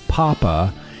kiss,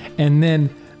 Papa. And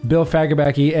then Bill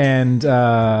Fagerbakke and,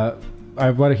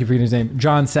 what do I keep forgetting his name?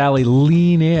 John Sally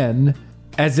lean in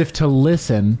as if to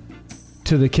listen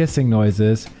to the kissing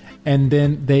noises. And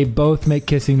then they both make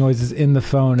kissing noises in the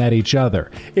phone at each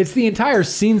other. It's the entire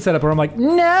scene setup where I'm like,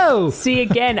 no! See,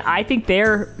 again, I think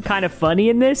they're kind of funny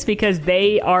in this because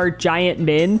they are giant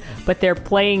men, but they're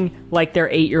playing like they're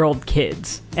 8-year-old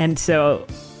kids. And so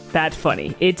that's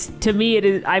funny. To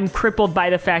me, I'm crippled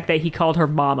by the fact that he called her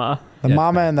Mama. The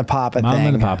Mama and the Papa thing. Mama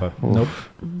and the Papa.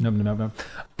 Nope.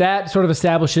 That sort of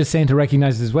establishes Santa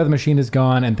recognizes his weather machine is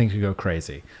gone and things could go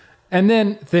crazy. And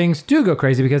then things do go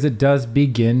crazy because it does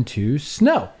begin to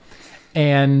snow.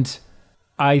 And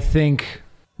I think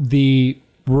the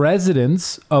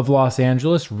residents of Los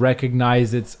Angeles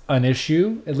recognize it's an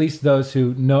issue. At least those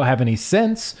who have any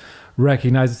sense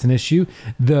recognize it's an issue.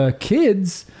 The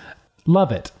kids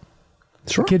love it.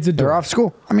 Sure. Kids adore They're off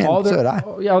school. I mean, so did I.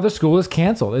 All the school is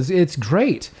canceled. It's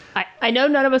great. I know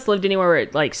none of us lived anywhere where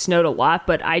it like snowed a lot,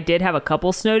 but I did have a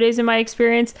couple snow days in my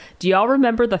experience. Do y'all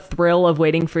remember the thrill of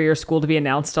waiting for your school to be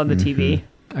announced on the TV?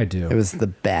 I do. It was the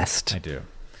best. I do.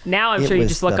 Now I'm sure you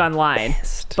just look online.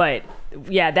 Best. But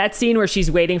yeah, that scene where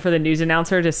she's waiting for the news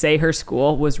announcer to say her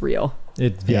school was real.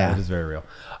 It is very real.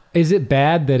 Is it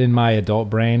bad that in my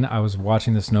adult brain I was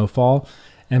watching the snowfall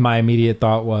and my immediate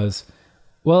thought was,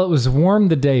 well, it was warm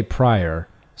the day prior,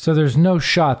 so there's no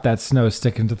shot that snow's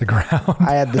sticking to the ground.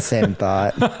 I had the same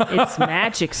thought. It's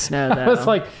magic snow, though. I was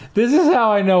like, this is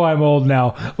how I know I'm old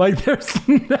now. Like, there's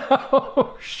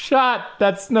no shot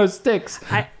that snow sticks.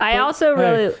 I also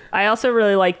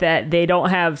really like that they don't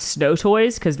have snow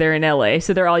toys because they're in LA,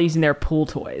 so they're all using their pool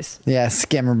toys. Yeah,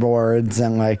 skimmer boards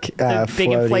and like The big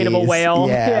inflatable floaties. whale.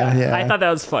 Yeah. I thought that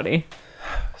was funny.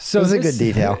 So it was a good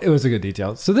detail. It was a good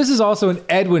detail. So this is also when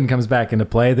Edwin comes back into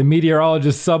play, the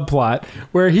meteorologist subplot,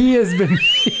 where he has been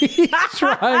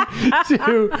trying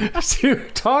to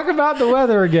talk about the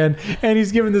weather again, and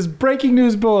he's given this breaking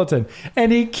news bulletin,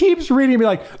 and he keeps reading me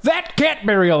like, that can't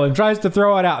be real, and tries to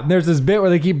throw it out. And there's this bit where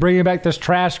they keep bringing back this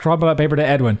trash crumpled up paper to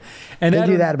Edwin. And They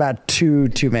Edwin, do that about too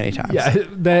many times. Yeah,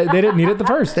 they didn't need it the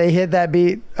first. They hit that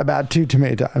beat about too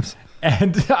many times.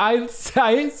 And I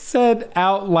said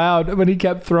out loud when he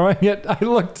kept throwing it, I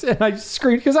looked and I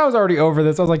screamed because I was already over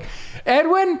this. I was like,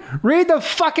 Edwin, read the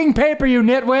fucking paper, you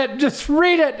nitwit. Just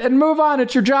read it and move on.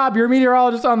 It's your job. You're a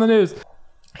meteorologist on the news.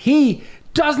 He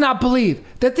does not believe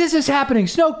that this is happening.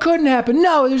 Snow couldn't happen.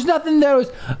 No, there's nothing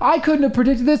I couldn't have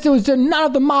predicted this. It was none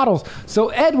of the models. So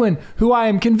Edwin, who I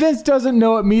am convinced doesn't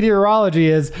know what meteorology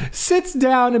is, sits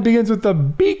down and begins with the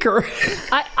beaker.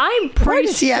 I'm Why pretty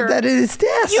does he have sure that in his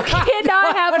desk? you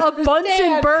cannot have a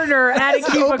Bunsen burner at a It's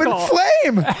an open cubicle.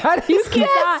 flame.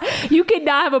 You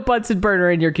cannot have a Bunsen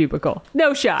burner in your cubicle.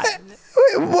 No shot.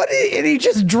 What? And he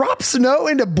just drops snow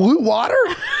into blue water?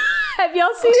 Have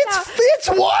y'all seen that? It's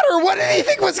water. What did he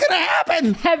think was going to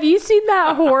happen? Have you seen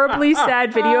that horribly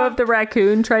sad video of the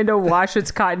raccoon trying to wash its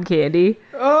cotton candy?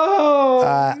 Oh.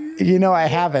 I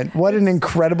haven't. What an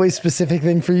incredibly specific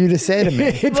thing for you to say to me.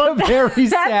 It's a very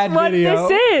sad video. That's what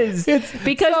this is. It's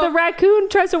because the raccoon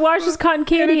tries to wash his cotton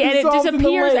candy and it dissolves in the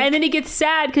disappears, lake. and then he gets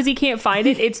sad because he can't find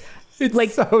it. It's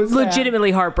like so sad. legitimately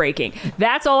heartbreaking.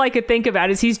 That's all I could think about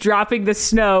is he's dropping the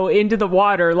snow into the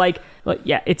water. Like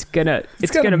yeah, it's gonna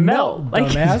melt. Like,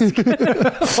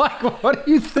 dumbass. Like, what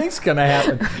do you think's gonna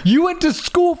happen? You went to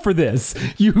school for this,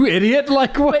 you idiot.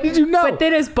 Like, what did you know? But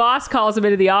then his boss calls him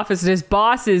into the office, and his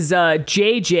boss is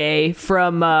JJ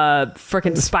from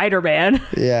frickin' Spider-Man.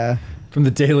 Yeah. From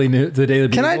the Daily News, the Daily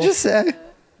Can I Bugle. just say,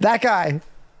 that guy,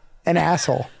 an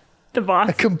asshole. The boss.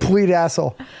 A complete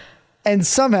asshole. And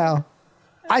somehow,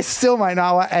 I still might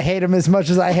not hate him as much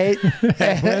as I hate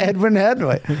Edwin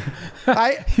Headway.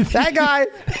 That guy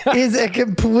is a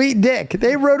complete dick.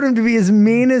 They wrote him to be as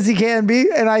mean as he can be,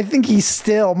 and I think he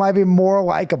still might be more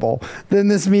likable than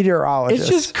this meteorologist. It's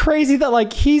just crazy that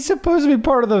like he's supposed to be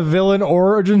part of the villain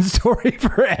origin story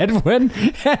for Edwin,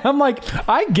 and I'm like,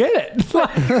 I get it.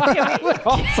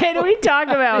 Can we talk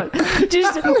about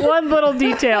just one little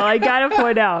detail I gotta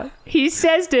point out? He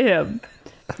says to him,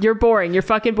 You're boring. You're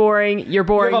fucking boring. You're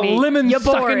boring You have a me. lemon You're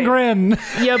sucking boring. grin.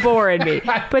 You're boring me.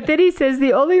 But then he says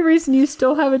the only reason you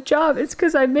still have a job is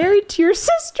because I'm married to your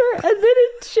sister. And then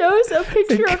it shows a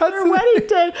picture of their wedding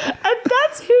day. And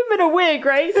that's him in a wig,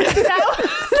 right?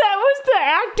 That was the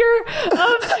actor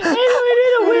of Edwin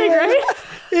in a wig, right?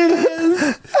 It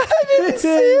is. I didn't see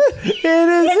it. It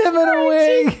is him in a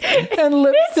wig and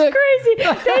lipstick. It's crazy.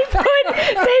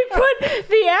 They put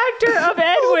the actor of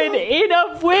Edwin in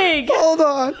a wig. Hold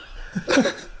on.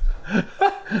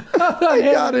 I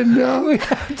gotta know. I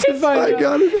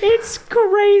gotta. It's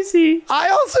crazy. I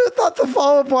also thought the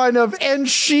follow-up line of "and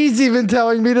she's even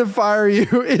telling me to fire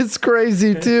you" is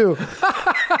crazy too.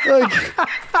 Like,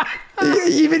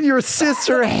 even your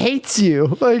sister hates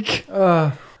you. Like,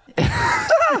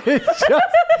 It's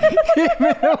just him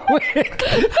in a wig.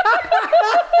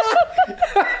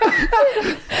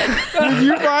 did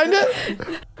you find it?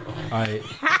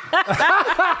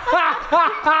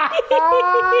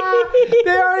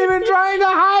 They aren't even trying to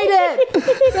hide it.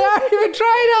 They aren't even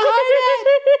trying to hide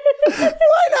it.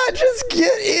 Why not just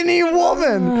get any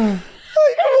woman?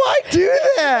 Like, why do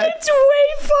that? It's way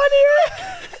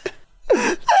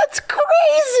funnier. That's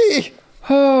crazy.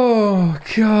 Oh,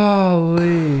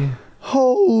 golly.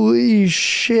 Holy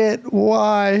shit!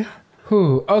 Why?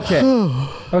 Whew, okay.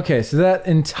 Okay, so that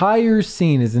entire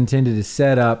scene is intended to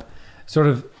set up sort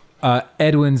of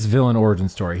Edwin's villain origin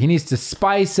story. He needs to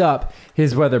spice up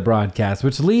his weather broadcast,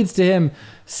 which leads to him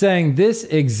saying this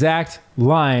exact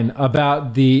line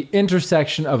about the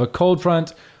intersection of a cold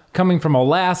front coming from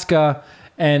Alaska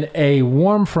and a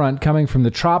warm front coming from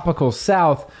the tropical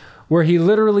south, where he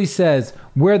literally says,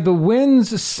 where the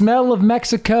winds smell of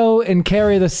Mexico and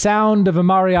carry the sound of a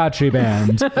mariachi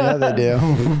band. Yeah, they do.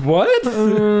 What?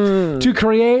 To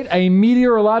create a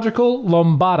meteorological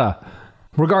lombada.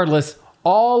 Regardless,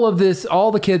 all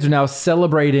the kids are now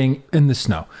celebrating in the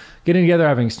snow. Getting together,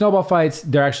 having snowball fights.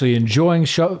 They're actually enjoying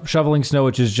shoveling snow,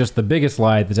 which is just the biggest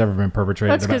lie that's ever been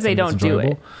perpetrated. That's because they don't do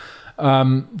it.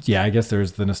 Yeah, I guess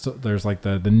there's like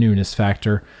the newness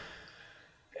factor.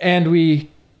 And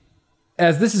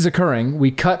as this is occurring,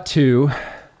 we cut to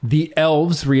the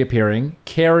elves reappearing,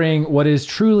 carrying what is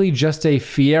truly just a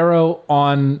Fiero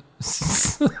on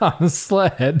a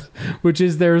sled, which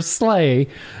is their sleigh,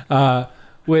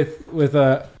 with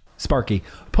a Sparky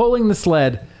pulling the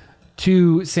sled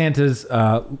to Santa's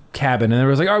cabin. And it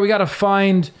was like, all right, we got to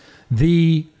find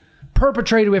the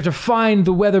perpetrator. We have to find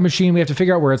the weather machine. We have to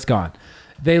figure out where it's gone.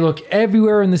 They look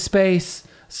everywhere in the space.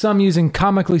 Some using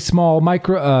comically small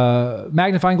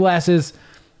magnifying glasses,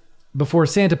 before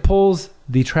Santa pulls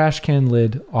the trash can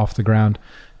lid off the ground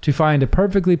to find a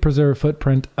perfectly preserved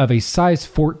footprint of a size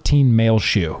 14 male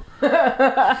shoe.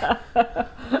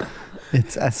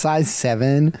 It's a size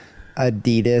 7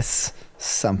 Adidas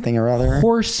something or other.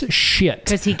 Horse shit.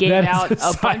 Because he gave out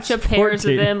a bunch of pairs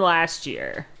 14. of them last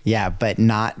year. Yeah, but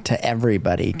not to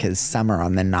everybody because some are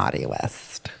on the naughty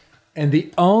list. And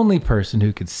the only person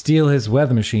who could steal his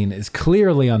weather machine is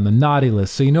clearly on the naughty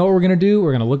list. So you know what we're going to do?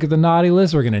 We're going to look at the naughty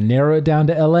list. We're going to narrow it down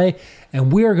to LA.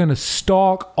 And we are going to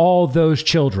stalk all those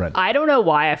children. I don't know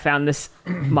why I found this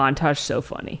montage so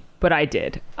funny, but I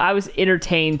did. I was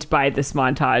entertained by this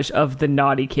montage of the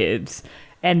naughty kids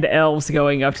and the elves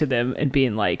going up to them and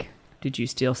being like, did you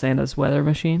steal Santa's weather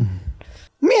machine?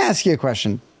 Let me ask you a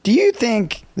question. Do you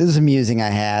think, this is amusing I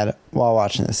had while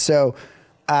watching this. So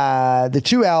the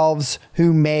two elves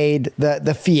who made the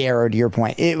Fiero, to your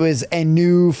point, it was a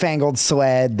newfangled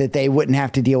sled that they wouldn't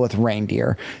have to deal with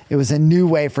reindeer. It was a new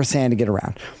way for Santa to get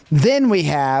around. Then we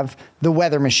have the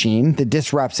weather machine that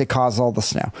disrupts it, causes all the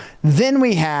snow. Then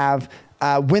we have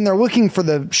when they're looking for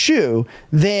the shoe,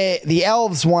 the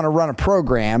elves want to run a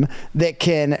program that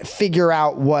can figure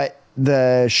out what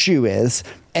the shoe is,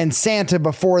 and Santa,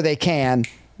 before they can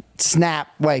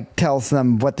tells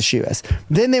them what the shoe is.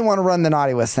 Then they want to run the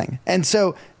naughty list thing. And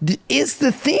so is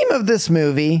the theme of this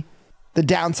movie the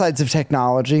downsides of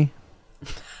technology?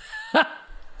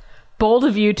 Bold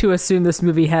of you to assume this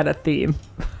movie had a theme.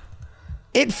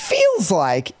 It feels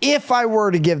like, if I were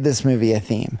to give this movie a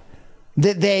theme,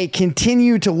 that they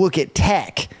continue to look at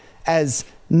tech as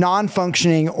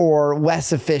non-functioning or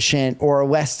less efficient or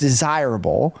less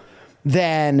desirable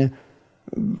than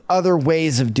other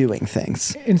ways of doing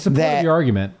things. In support of your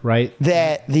argument, right?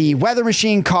 That the weather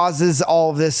machine causes all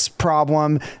of this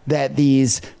problem, that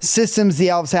these systems the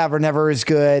elves have are never as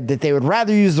good, that they would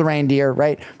rather use the reindeer,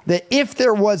 right? That if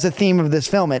there was a theme of this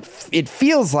film, it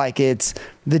feels like it's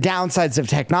the downsides of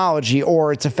technology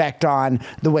or its effect on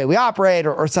the way we operate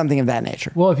or something of that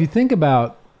nature. Well, if you think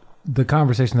about the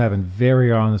conversation that happened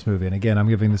very early on in this movie, and again, I'm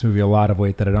giving this movie a lot of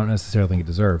weight that I don't necessarily think it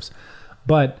deserves,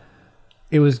 but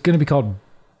it was going to be called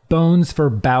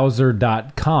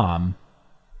bonesforbowser.com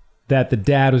that the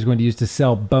dad was going to use to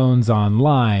sell bones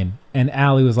online. And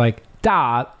Allie was like,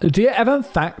 Dad, do you ever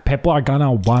think people are going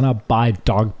to want to buy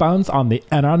dog bones on the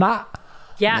internet?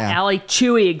 Yeah, Allie,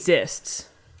 Chewy exists.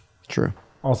 True.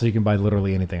 Also, you can buy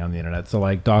literally anything on the internet. So,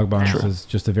 like, dog bones is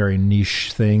just a very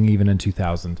niche thing, even in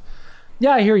 2000.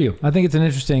 Yeah, I hear you. I think it's an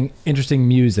interesting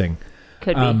musing.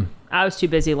 Could be. I was too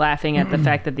busy laughing at the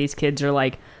fact that these kids are,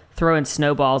 like, throwing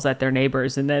snowballs at their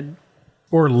neighbors and then...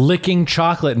 Or licking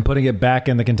chocolate and putting it back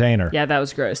in the container. Yeah, that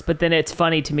was gross. But then it's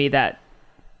funny to me that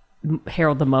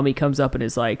Harold the Mummy comes up and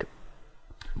is like,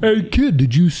 Hey, kid,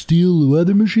 did you steal the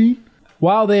weather machine?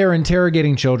 While they are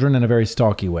interrogating children in a very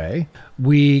stalky way,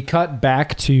 we cut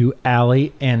back to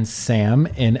Allie and Sam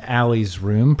in Allie's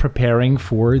room preparing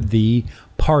for the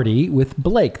party with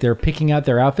Blake. They're picking out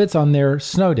their outfits on their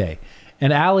snow day.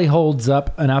 And Allie holds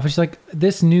up an outfit. She's like,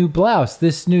 this new blouse,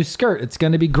 this new skirt, it's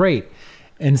going to be great.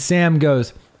 And Sam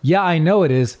goes, yeah, I know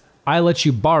it is. I let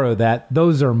you borrow that.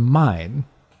 Those are mine.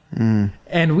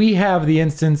 And we have the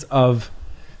instance of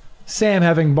Sam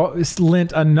having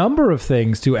lent a number of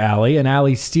things to Allie and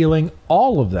Allie stealing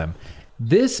all of them.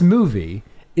 This movie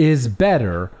is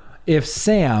better if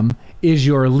Sam is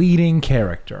your leading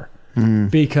character.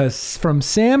 Because from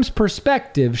Sam's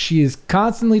perspective, she is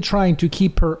constantly trying to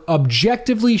keep her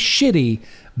objectively shitty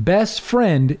best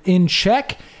friend in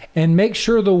check and make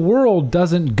sure the world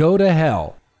doesn't go to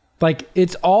hell. Like,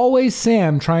 it's always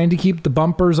Sam trying to keep the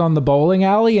bumpers on the bowling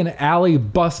alley and Allie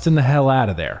busting the hell out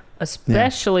of there.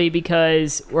 Especially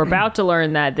because we're about to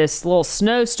learn that this little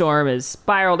snowstorm is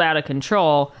spiraled out of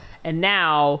control, and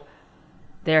now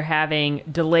they're having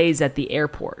delays at the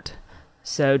airport.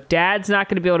 So Dad's not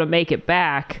going to be able to make it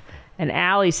back, and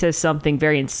Allie says something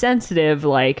very insensitive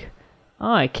like,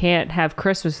 oh, I can't have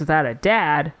Christmas without a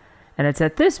dad. And it's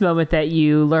at this moment that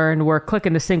you learn we're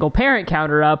clicking the single parent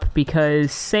counter up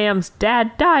because Sam's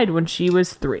dad died when she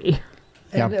was 3.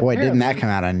 Yeah, boy, didn't that come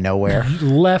out of nowhere.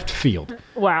 Left field.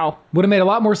 Wow. Would have made a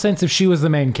lot more sense if she was the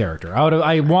main character.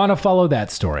 I want to follow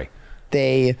that story.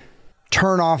 They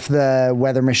turn off the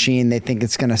weather machine. They think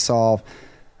it's going to solve.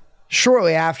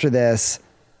 Shortly after this,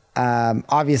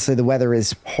 obviously the weather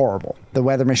is horrible. The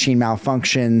weather machine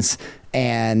malfunctions.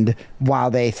 And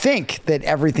while they think that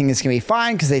everything is going to be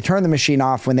fine because they turn the machine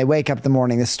off, when they wake up in the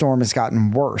morning, the storm has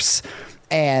gotten worse.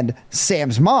 And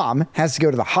Sam's mom has to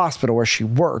go to the hospital where she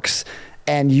works.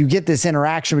 And you get this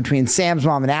interaction between Sam's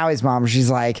mom and Allie's mom. She's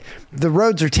like, the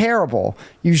roads are terrible.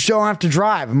 You don't have to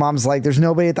drive. And Mom's like, there's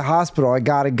nobody at the hospital. I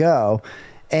got to go.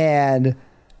 And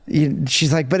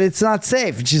she's like, but it's not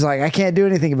safe. And she's like, I can't do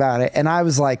anything about it. And I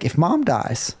was like, if Mom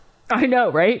dies. I know,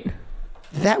 right?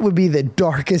 That would be the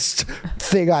darkest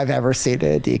thing I've ever seen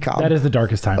in a DCOM. That is the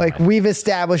darkest time. Like, we've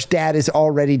established Dad is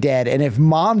already dead. And if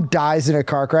Mom dies in a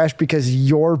car crash because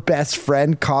your best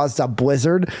friend caused a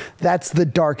blizzard, that's the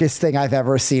darkest thing I've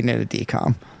ever seen in a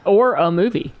DCOM. Or a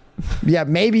movie. Yeah,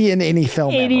 maybe in any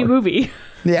film. Any movie.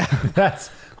 Yeah. That's,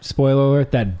 spoiler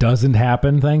alert, that doesn't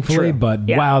happen, thankfully. True. But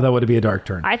wow, that would be a dark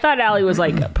turn. I thought Allie was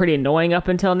like pretty annoying up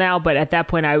until now. But at that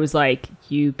point, I was like,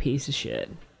 you piece of shit.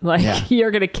 Like,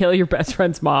 you're going to kill your best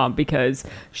friend's mom because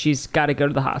she's got to go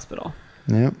to the hospital.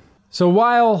 Yep. So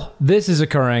while this is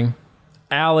occurring,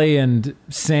 Allie and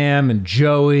Sam and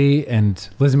Joey and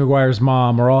Lizzie McGuire's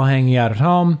mom are all hanging out at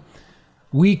home.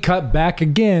 We cut back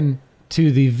again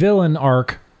to the villain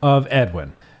arc of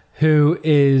Edwin, who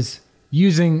is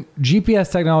using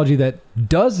GPS technology that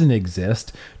doesn't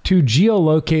exist to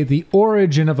geolocate the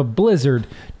origin of a blizzard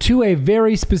to a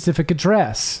very specific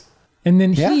address. And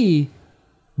then he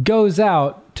goes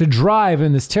out to drive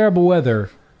in this terrible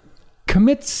weather,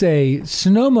 commits a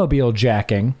snowmobile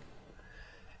jacking,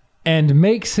 and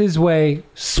makes his way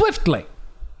swiftly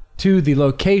to the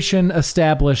location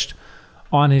established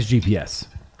on his GPS.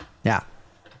 Yeah.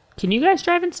 Can you guys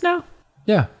drive in snow?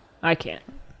 Yeah. I can't.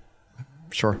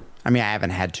 Sure. I mean, I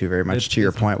haven't had to very much. To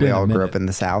your point, we all grew up in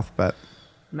the South, but...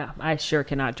 No, I sure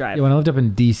cannot drive Yeah, when I lived up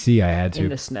in D.C., I had to. in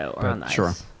the snow or on the ice.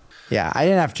 Sure. Yeah, I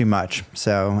didn't have too much,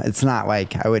 so it's not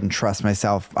like I wouldn't trust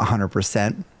myself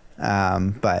 100%,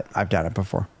 but I've done it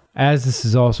before. As this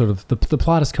is all sort of, the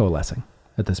plot is coalescing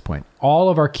at this point. All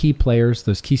of our key players,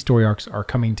 those key story arcs, are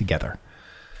coming together.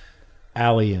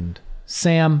 Allie and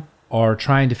Sam are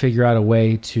trying to figure out a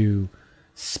way to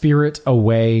spirit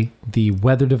away the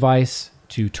weather device,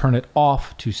 to turn it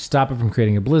off, to stop it from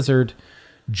creating a blizzard.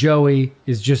 Joey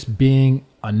is just being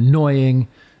annoying.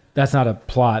 That's not a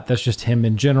plot. That's just him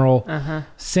in general.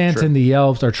 Santa and the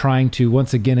elves are trying to,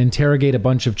 once again, interrogate a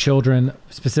bunch of children,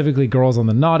 specifically girls on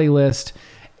the naughty list.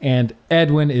 And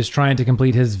Edwin is trying to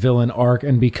complete his villain arc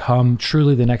and become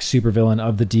truly the next supervillain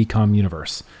of the DCOM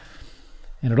universe.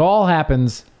 And it all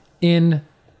happens in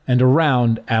and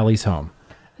around Allie's home.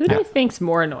 Who do you think's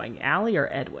more annoying, Allie or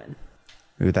Edwin?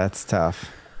 Ooh, that's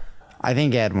tough. I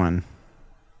think Edwin,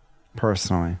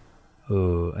 personally.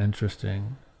 Oh,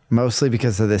 interesting. Mostly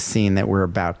because of this scene that we're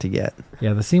about to get.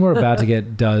 Yeah, the scene we're about to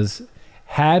get does...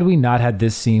 Had we not had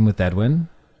this scene with Edwin,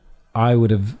 I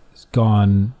would have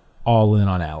gone all in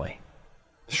on Allie.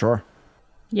 Sure.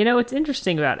 You know, what's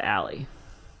interesting about Allie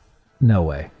No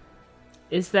way.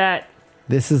 is that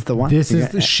This is the one. She's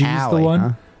Allie, the one?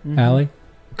 Huh? Allie?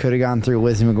 Could have gone through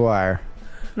Lizzie McGuire.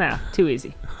 nah, too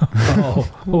easy. Oh,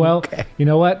 well, you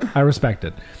know what? I respect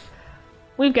it.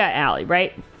 We've got Allie,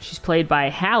 right? She's played by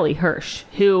Hallie Hirsch,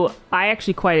 who I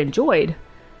actually quite enjoyed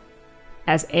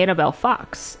as Annabelle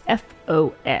Fox,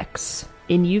 Fox,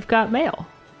 in You've Got Mail.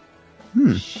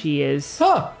 She is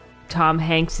Tom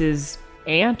Hanks's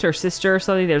aunt or sister or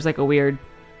something. There's like a weird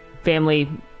family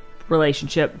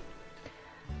relationship.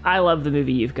 I love the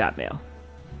movie You've Got Mail.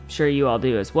 I'm sure you all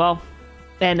do as well.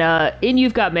 And in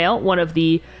You've Got Mail, one of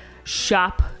the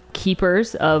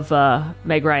shopkeepers of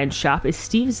Meg Ryan's shop is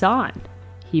Steve Zahn.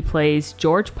 He plays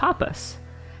George Pappas.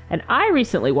 And I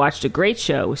recently watched a great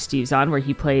show with Steve Zahn where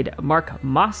he played Mark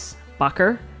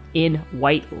Mossbacher in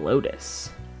White Lotus.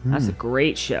 That's a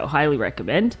great show. Highly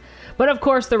recommend. But of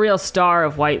course, the real star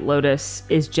of White Lotus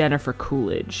is Jennifer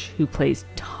Coolidge, who plays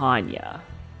Tanya.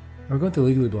 Are we going to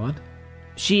Legally Blonde?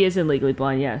 She is in Legally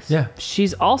Blonde, yes. Yeah.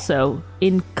 She's also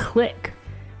in Click,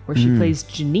 where she plays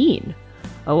Janine,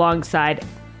 alongside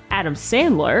Adam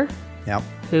Sandler, Yep.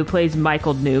 who plays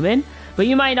Michael Newman. But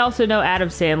you might also know Adam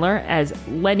Sandler as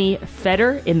Lenny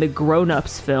Feder in the Grown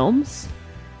Ups films.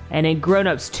 And in Grown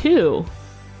Ups 2,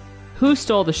 who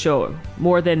stole the show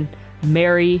more than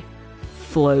Mary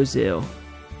Flozu?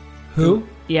 Who?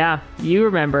 Yeah, you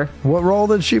remember. What role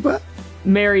did she play?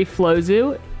 Mary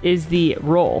Flozu is the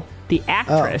role. The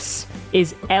actress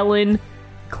is Ellen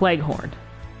Cleghorn.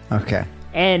 Okay.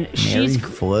 And Mary she's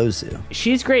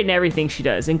Flozu. great in everything she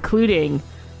does, including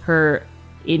her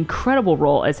incredible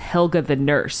role as Helga the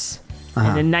nurse in the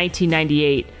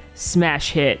 1998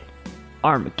 smash hit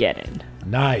Armageddon.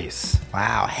 Nice.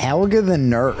 Wow. Helga the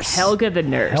nurse. Helga the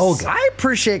nurse. Helga. I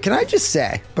appreciate, can I just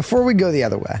say, before we go the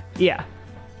other way, Yeah.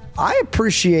 I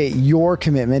appreciate your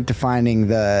commitment to finding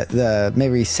the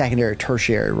maybe secondary,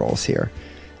 tertiary roles here.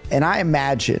 And I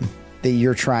imagine that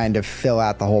you're trying to fill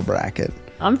out the whole bracket.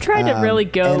 I'm trying to really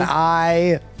go. And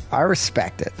I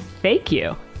respect it. Thank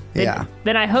you.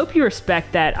 Then I hope you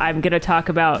respect that I'm going to talk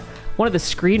about one of the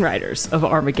screenwriters of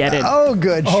Armageddon. Oh,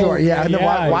 good. Sure. Yeah.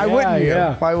 yeah, Why wouldn't you?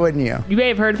 yeah. Why wouldn't you? You may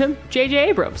have heard of him, J.J.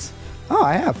 Abrams. Oh,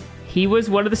 I have. He was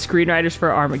one of the screenwriters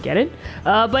for Armageddon.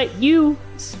 But you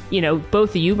know, both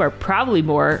of you are probably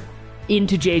more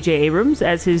into J.J. Abrams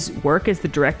as his work as the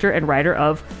director and writer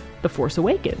of The Force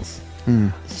Awakens.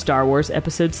 Star Wars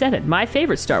Episode 7. My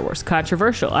favorite Star Wars.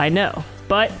 Controversial, I know.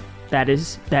 But that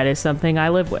is something I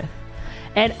live with.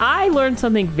 And I learned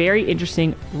something very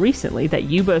interesting recently that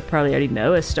you both probably already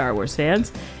know as Star Wars fans,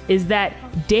 is that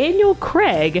Daniel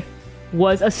Craig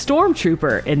was a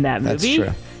stormtrooper in that movie.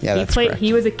 That's true. Yeah, that's correct.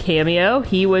 He was a cameo.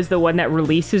 He was the one that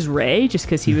releases Rey just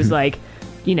because he was like,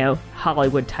 you know,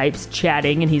 Hollywood types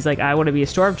chatting, and he's like, I want to be a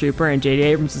stormtrooper, and J.J.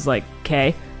 Abrams is like,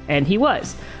 okay, and he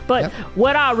was. But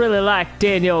what I really like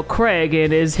Daniel Craig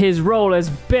in is his role as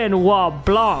Benoit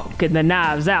Blanc in the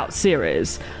Knives Out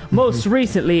series, most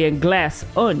recently in Glass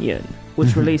Onion,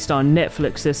 which released on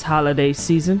Netflix this holiday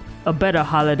season. A better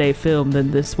holiday film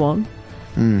than this one.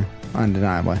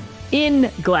 Undeniably. In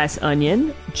Glass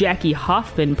Onion, Jackie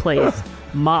Hoffman plays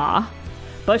Ma,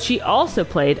 but she also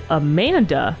played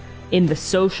Amanda in The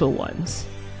Social Ones,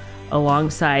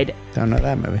 alongside... Don't know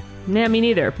that movie. Nah, me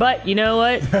neither. But you know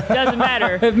what? Doesn't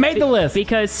matter. It made the list.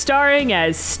 Because starring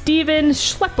as Steven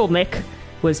Schleppelnick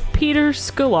was Peter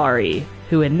Scolari,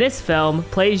 who in this film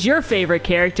plays your favorite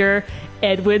character,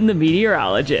 Edwin the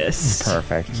meteorologist.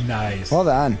 Perfect. Nice. Well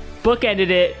done. Bookended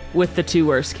it with the two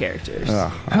worst characters.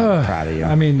 Ugh, I'm proud of you.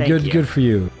 I mean, Thank you. good for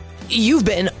you. You've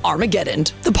been Armageddon,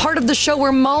 the part of the show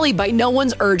where Molly, by no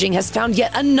one's urging, has found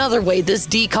yet another way this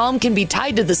DCOM can be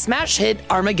tied to the smash hit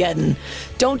Armageddon.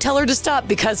 Don't tell her to stop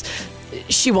because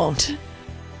she won't.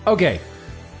 Okay,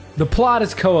 the plot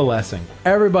is coalescing.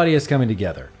 Everybody is coming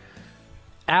together.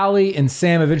 Allie and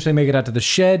Sam eventually make it out to the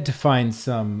shed to find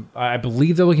some, I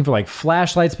believe they're looking for like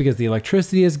flashlights because the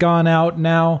electricity has gone out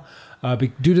now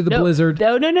due to the blizzard.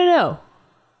 No.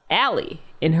 Allie,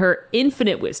 in her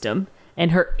infinite wisdom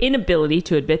and her inability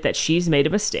to admit that she's made a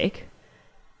mistake,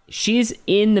 she's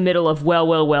in the middle of,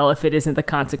 well, if it isn't the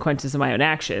consequences of my own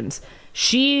actions.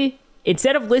 She,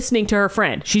 instead of listening to her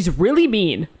friend, she's really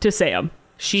mean to Sam.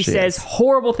 She says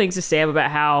horrible things to Sam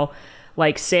about how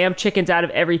like Sam chickens out of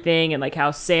everything, and like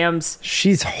how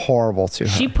she's horrible to her.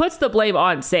 She puts the blame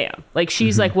on Sam. Like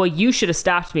she's like, well, you should have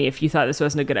stopped me if you thought this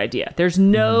wasn't a good idea. There's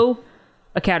no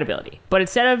accountability. But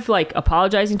instead of like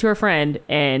apologizing to her friend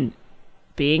and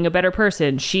being a better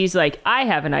person, she's like, I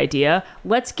have an idea.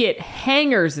 Let's get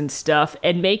hangers and stuff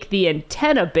and make the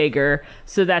antenna bigger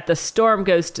so that the storm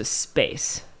goes to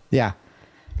space. Yeah.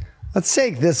 Let's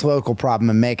take this local problem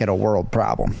and make it a world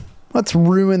problem. Let's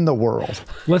ruin the world.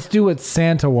 Let's do what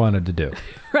Santa wanted to do.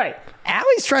 Right.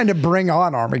 Allie's trying to bring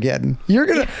on Armageddon. You're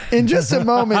going to, in just a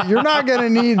moment, you're not going to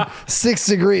need 6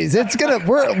 degrees.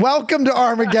 We're welcome to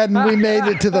Armageddon. We made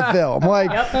it to the film. Like,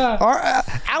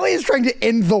 Allie is trying to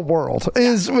end the world,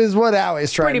 is what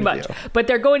Allie's trying Pretty to much. do. But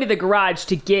they're going to the garage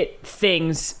to get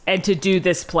things and to do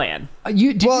this plan. That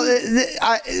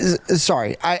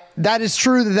is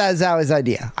true that is Allie's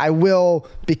idea. I will,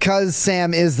 because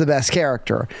Sam is the best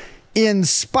character, in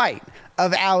spite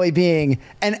of Allie being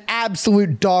an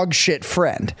absolute dog shit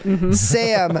friend.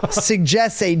 Sam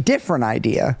suggests a different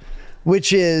idea,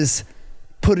 which is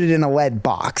put it in a lead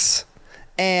box.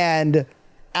 And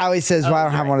Allie says, well, I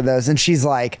don't have one of those. And she's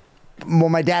like, well,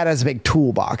 my dad has a big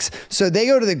toolbox. So they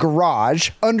go to the garage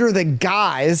under the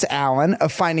guise, Alan,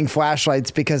 of finding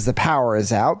flashlights because the power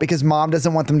is out, because mom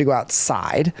doesn't want them to go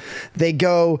outside. They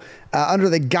go under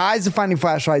the guise of finding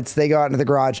flashlights. They go out into the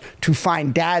garage to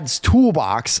find dad's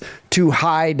toolbox to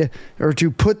hide or to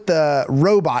put the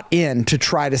robot in to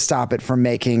try to stop it from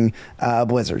making a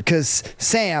blizzard. Because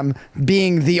Sam,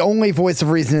 being the only voice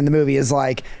of reason in the movie, is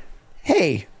like,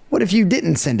 hey, what if you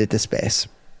didn't send it to space?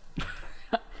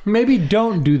 Maybe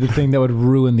don't do the thing that would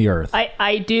ruin the Earth.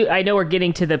 I know we're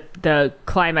getting to the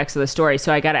climax of the story,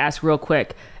 so I got to ask real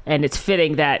quick, and it's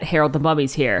fitting that Harold the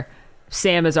Mummy's here.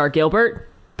 Sam is our Gilbert.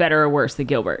 Better or worse than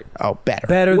Gilbert? Oh,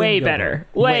 better. Way better.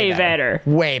 Way better.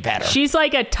 Way better. She's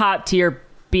like a top tier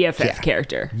BFF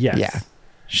character. Yes. Yeah.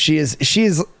 She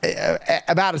is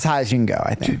about as high as you can go,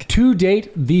 I think. To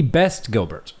date, the best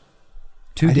Gilbert.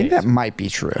 I think that might be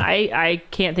true. I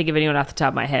can't think of anyone off the top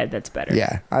of my head that's better.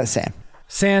 Yeah, Sam.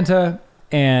 Santa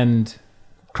and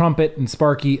Crumpet and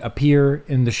Sparky appear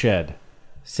in the shed.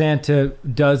 Santa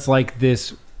does like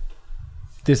this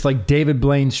like David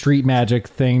Blaine street magic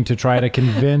thing to try to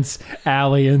convince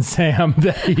Allie and Sam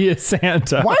that he is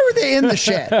Santa. Why were they in the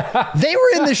shed? They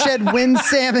were in the shed when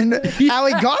Sam and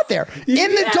Allie got there.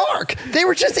 In the dark. They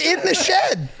were just in the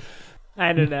shed.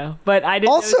 I don't know. But I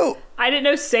didn't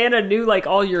know Santa knew like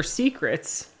all your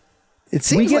secrets. It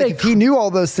seems like if he knew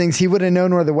all those things, he would have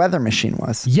known where the weather machine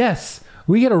was. Yes.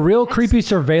 We get a real creepy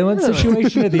surveillance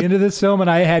situation at the end of this film, and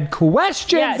I had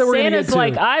questions that we're going to get to. Santa's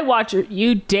like, I watch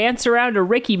you dance around to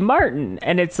Ricky Martin.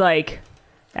 And it's like,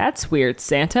 that's weird,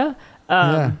 Santa.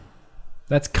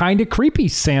 That's kind of creepy,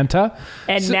 Santa.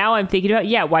 And now I'm thinking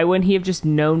about, why wouldn't he have just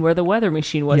known where the weather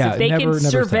machine was? Yeah, if they can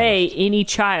survey any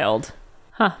child.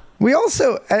 We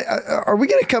also, are we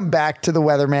going to come back to the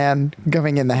weatherman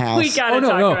coming in the house? We got to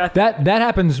talk about that. That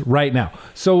happens right now.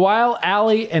 So while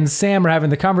Allie and Sam are having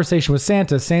the conversation with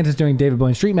Santa, Santa's doing David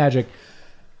Blaine street magic.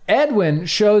 Edwin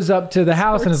shows up to the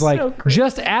house and is like,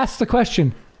 just ask the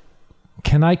question,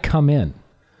 can I come in?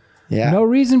 Yeah. No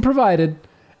reason provided.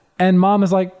 And mom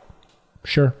is like,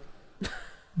 sure.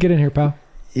 Get in here, pal.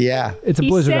 Yeah. It's a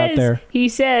blizzard out there. He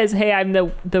says, hey, I'm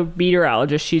the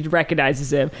meteorologist. She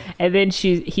recognizes him. And then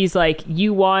he's like,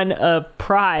 you won a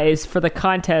prize for the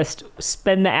contest.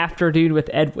 Spend the afternoon with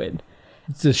Edwin.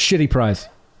 It's a shitty prize.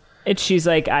 And she's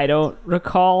like, I don't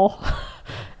recall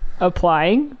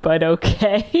applying, but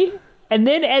okay. And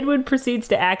then Edwin proceeds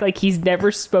to act like he's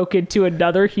never spoken to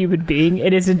another human being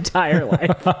in his entire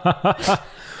life.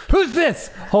 Who's this?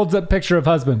 Holds up picture of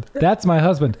husband. That's my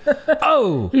husband.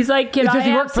 Oh. He's like, does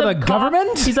he work for the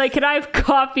government? He's like, can I have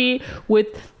coffee with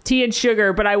tea and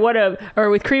sugar, or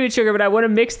with cream and sugar, but I want to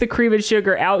mix the cream and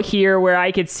sugar out here where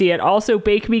I can see it. Also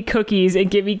bake me cookies and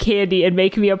give me candy and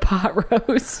make me a pot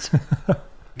roast.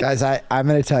 Guys, I'm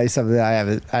going to tell you something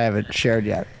that I haven't shared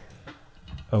yet.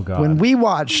 Oh God. When we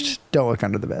watched Don't Look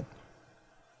Under the Bed,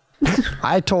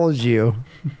 I told you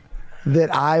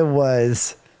that I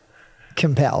was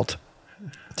compelled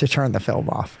to turn the film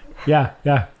off. Yeah.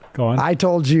 Go on. I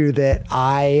told you that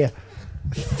I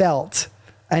felt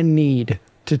a need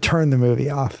to turn the movie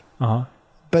off. Uh-huh.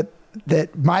 But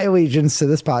that my allegiance to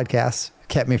this podcast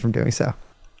kept me from doing so.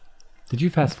 Did you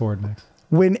fast forward, Max?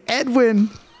 When Edwin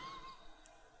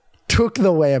took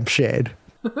the lampshade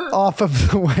off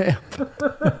of the lamp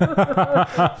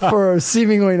for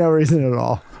seemingly no reason at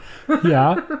all.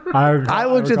 Yeah. I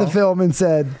looked at the film and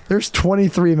said, there's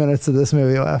 23 minutes of this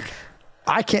movie left.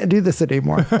 I can't do this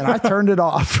anymore. And I turned it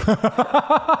off.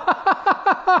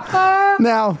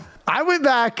 Now, I went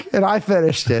back and I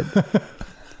finished it.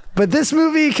 But this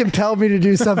movie compelled me to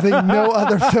do something no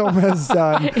other film has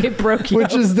done. It broke you.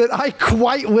 Which is that I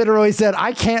quite literally said,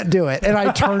 I can't do it. And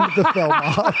I turned the film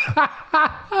off.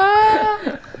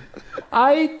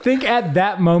 I think at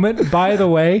that moment, by the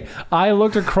way, I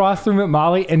looked across the room at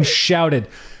Molly and shouted,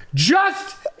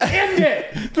 just end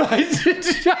it. Like,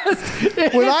 just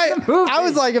end When the movie. I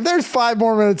was like, if there's 5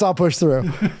 more minutes, I'll push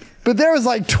through. But there was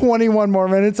like 21 more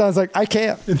minutes. I was like, I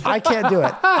can't do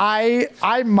it.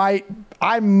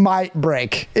 I might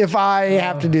break if I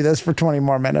have to do this for 20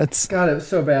 more minutes. God, it was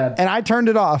so bad. And I turned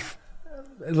it off.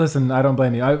 Listen, I don't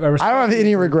blame you. I don't have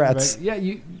any regrets. Yeah,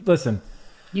 you listen.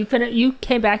 You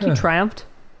came back, you triumphed.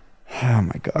 Oh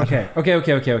my God.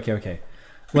 Okay.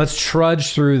 Let's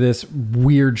trudge through this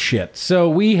weird shit. So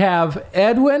we have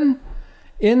Edwin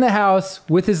in the house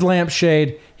with his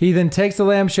lampshade. He then takes the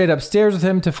lampshade upstairs with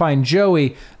him to find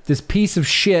Joey, this piece of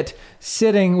shit,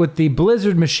 sitting with the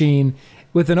blizzard machine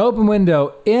with an open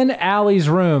window in Allie's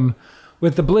room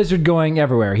with the blizzard going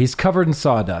everywhere. He's covered in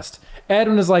sawdust.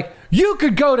 Edwin is like, you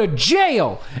could go to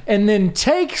jail, and then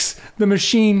takes the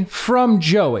machine from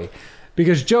Joey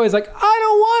because Joey's like, I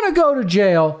don't want to go to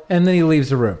jail, and then he leaves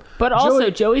the room. But also,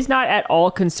 Joey's not at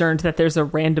all concerned that there's a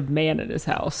random man in his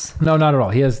house. No, not at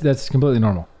all. That's completely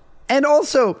normal. And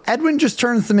also, Edwin just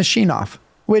turns the machine off,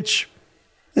 which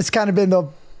has kind of been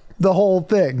the whole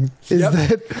thing is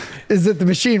that the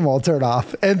machine won't turn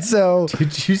off. And so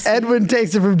Edwin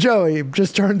takes it from Joey,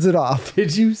 just turns it off.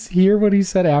 Did you hear what he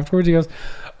said afterwards? He goes,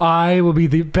 I will be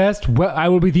the best. I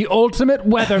will be the ultimate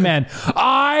weatherman.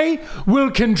 I will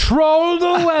control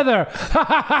the weather.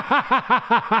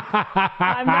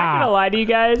 I'm not going to lie to you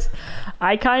guys.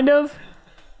 I kind of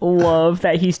love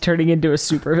that he's turning into a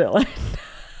supervillain.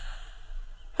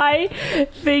 I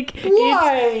think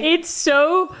it's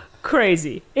so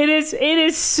crazy. It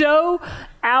is so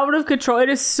out of control. It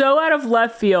is so out of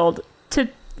left field.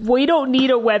 We don't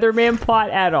need a weatherman plot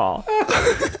at all.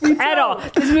 At all.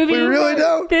 This movie, We really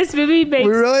don't. This movie makes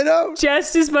We really don't.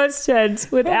 just as much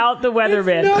sense without the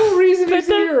weatherman. No reason But he's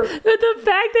here. but the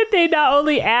fact that they not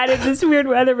only added this weird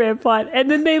weatherman plot, and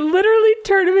then they literally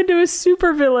turned him into a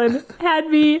supervillain had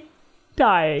me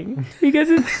dying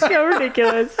because it's so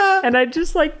ridiculous. And I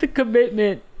just like the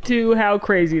commitment to how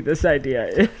crazy this idea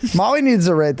is. Molly needs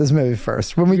to rate this movie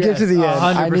first. When we get to the end,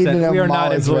 100%. I need to know we are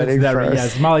Molly's not rating influenced that first.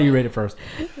 Yes, Molly, you rate it first.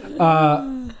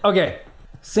 Okay.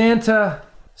 Santa,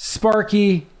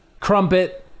 Sparky,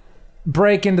 Crumpet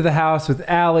break into the house with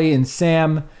Allie and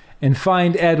Sam and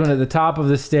find Edwin at the top of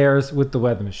the stairs with the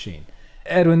weather machine.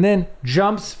 Edwin then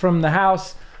jumps from the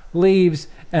house, leaves,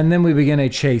 and then we begin a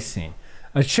chase scene.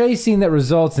 A chase scene that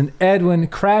results in Edwin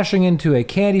crashing into a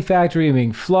candy factory and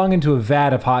being flung into a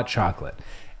vat of hot chocolate.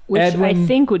 Which Edwin, I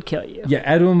think would kill you. Yeah,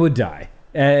 Edwin would die.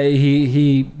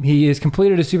 He has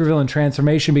completed a supervillain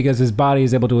transformation because his body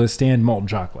is able to withstand molten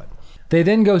chocolate. They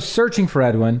then go searching for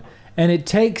Edwin, and it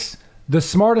takes the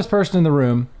smartest person in the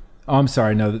room. Oh, I'm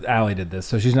sorry, no, Allie did this,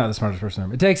 so she's not the smartest person in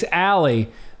the room. It takes Allie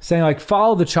saying, like,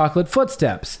 follow the chocolate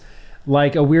footsteps,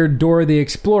 like a weird Dora the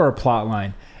Explorer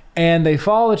plotline. And they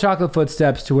follow the chocolate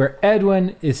footsteps to where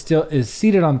Edwin is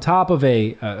seated on top of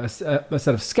a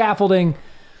set of scaffolding.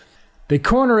 They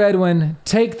corner Edwin,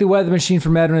 take the weather machine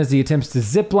from Edwin as he attempts to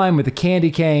zip line with a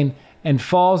candy cane and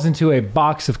falls into a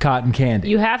box of cotton candy.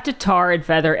 You have to tar and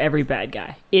feather every bad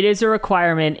guy. It is a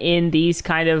requirement in these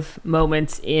kind of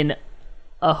moments in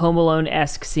a Home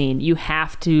Alone-esque scene. You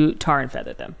have to tar and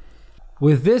feather them.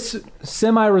 With this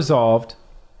semi-resolved,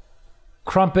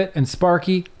 Crumpet and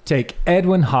Sparky take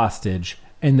Edwin hostage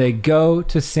and they go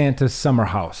to Santa's summer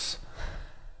house.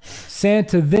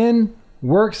 Santa then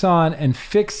works on and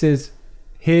fixes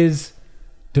his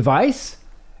device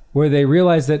where they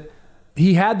realize that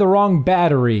he had the wrong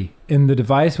battery in the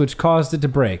device, which caused it to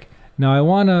break. Now I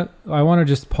wanna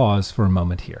just pause for a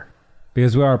moment here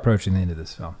because we are approaching the end of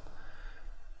this film.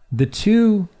 The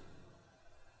 2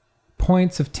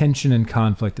 points of tension and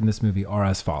conflict in this movie are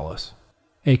as follows: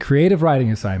 a creative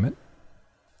writing assignment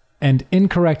and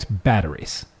incorrect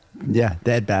batteries. Yeah,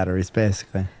 dead batteries,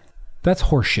 basically. That's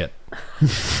horseshit.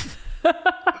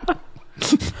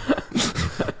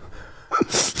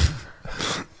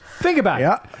 Think about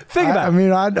Yeah. it. Think about I it.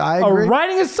 mean, I A agree.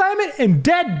 writing assignment and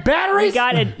dead We batteries?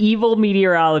 got an evil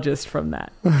meteorologist from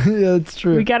that. Yeah, that's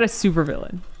true. We got a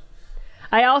supervillain.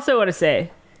 I also want to say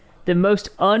the most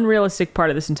unrealistic part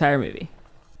of this entire movie,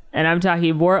 and I'm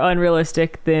talking more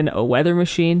unrealistic than a weather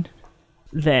machine,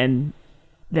 than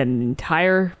the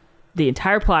entire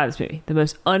plot of this movie. The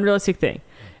most unrealistic thing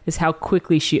is how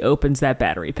quickly she opens that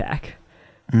battery pack.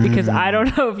 Because I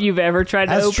don't know if you've ever tried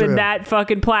to That's open true. that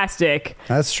fucking plastic.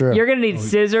 That's true. You're going to need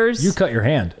scissors. You cut your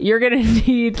hand. You're going to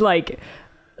need, like,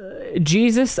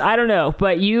 Jesus. I don't know.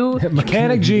 But you...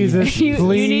 Mechanic Jesus, You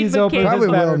please need open this Probably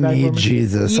battery will back need for me.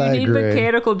 Jesus. You I need agree.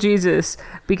 mechanical Jesus.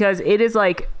 Because it is,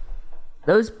 like...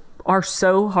 Those are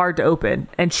so hard to open.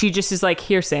 And she just is like,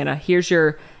 here, Santa. Here's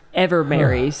your ever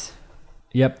Marys.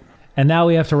 Yep. And now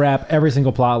we have to wrap every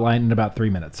single plot line in about 3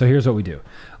 minutes. So here's what we do.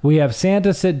 We have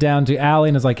Santa sit down to Allie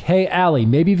and is like, hey, Allie,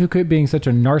 maybe if you quit being such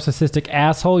a narcissistic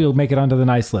asshole, you'll make it onto the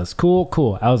nice list.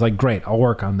 Cool. I was like, great, I'll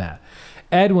work on that.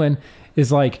 Edwin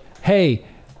is like, hey,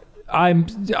 I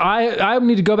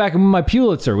need to go back and win my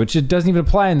Pulitzer, which it doesn't even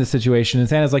apply in this situation. And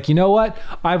Santa's like, you know what?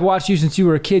 I've watched you since you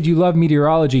were a kid. You love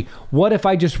meteorology. What if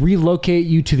I just relocate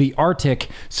you to the Arctic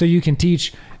so you can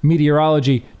teach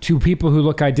meteorology to people who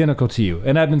look identical to you?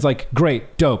 And Edmund's like,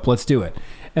 great, dope, let's do it.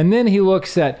 And then he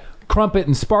looks at Crumpet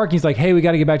and Sparky. He's like, hey, we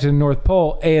got to get back to the North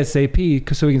Pole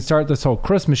ASAP so we can start this whole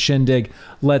Christmas shindig.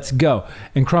 Let's go.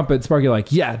 And Crumpet and Sparky are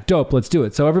like, yeah, dope, let's do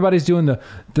it. So everybody's doing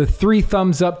the 3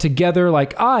 thumbs up together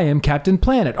like, I am Captain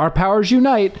Planet. Our powers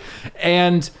unite.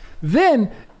 And then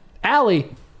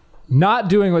Allie, not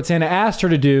doing what Santa asked her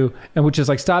to do, and which is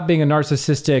like stop being a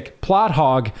narcissistic plot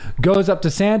hog, goes up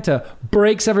to Santa,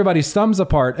 breaks everybody's thumbs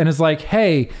apart, and is like,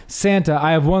 hey, Santa,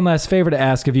 I have one last favor to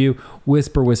ask of you.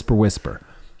 Whisper, whisper, whisper.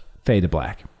 Fade to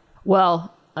black.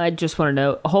 Well, I just want to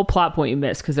know, a whole plot point you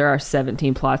missed, because there are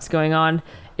 17 plots going on,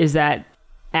 is that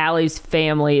Allie's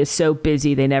family is so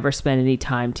busy they never spend any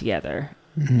time together.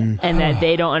 And that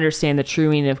they don't understand the true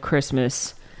meaning of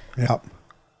Christmas. Yep.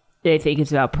 They think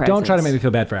it's about presents. Don't try to make me feel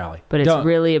bad for Allie. But it's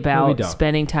really about don't.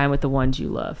 spending time with the ones you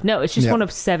love. No, it's just Yep. one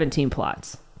of 17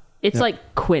 plots. It's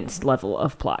like Quint's level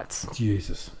of plots.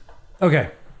 Jesus.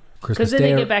 Okay. Because Christmas then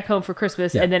Day. they get back home for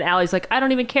Christmas, Yeah. and then Allie's like, I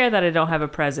don't even care that I don't have a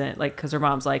present. Like, because her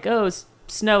mom's like, oh, it's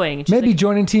snowing. And she's Maybe like,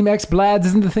 joining Team X Blads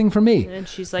isn't the thing for me. and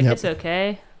she's like, Yep. it's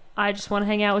okay. I just want to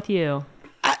hang out with you.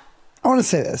 I want to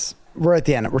say this. We're at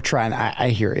the end. We're trying. I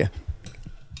hear you.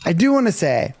 I do want to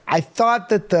say, I thought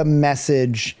that the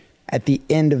message at the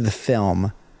end of the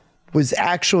film was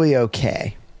actually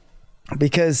okay.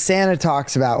 Because Santa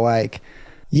talks about like,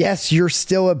 yes, you're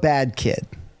still a bad kid.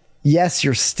 Yes,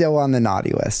 you're still on the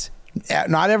naughty list.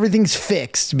 Not everything's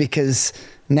fixed because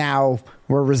now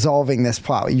we're resolving this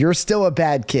plot. You're still a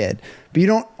bad kid, but you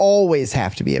don't always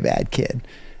have to be a bad kid.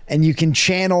 And you can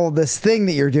channel this thing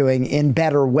that you're doing in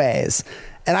better ways.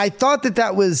 And I thought that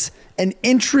that was an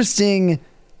interesting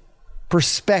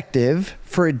perspective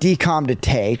for a decom to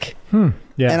take.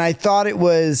 Yeah. And I thought it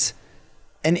was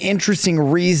an interesting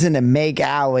reason to make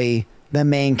Allie the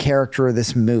main character of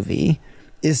this movie,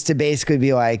 is to basically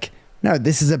be like, no,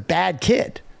 this is a bad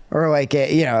kid, or like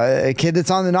a kid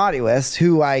that's on the naughty list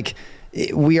who like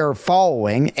we are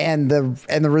following, and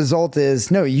the result is,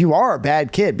 no, you are a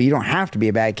bad kid, but you don't have to be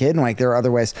a bad kid, and like there are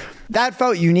other ways. That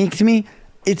felt unique to me.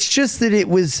 It's just that it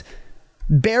was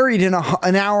buried in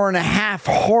an hour and a half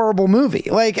horrible movie.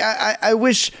 Like I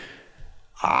wish.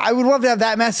 I would love to have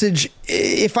that message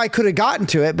if I could have gotten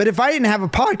to it. But if I didn't have a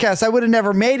podcast, I would have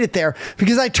never made it there,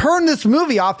 because I turned this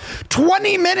movie off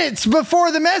 20 minutes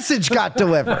before the message got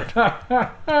delivered.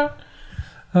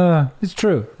 It's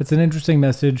true. It's an interesting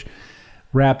message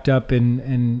wrapped up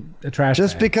in a trash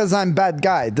Just bag. because I'm bad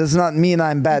guy does not mean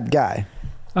I'm bad guy.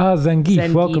 Zangief,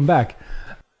 Zangief. welcome back.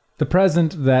 The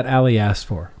present that Allie asked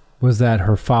for was that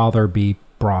her father be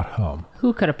brought home.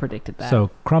 Who could have predicted that?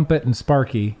 So Crumpet and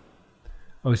Sparky,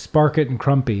 Sparket and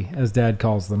Crumpy, as Dad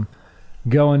calls them,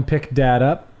 go and pick Dad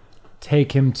up,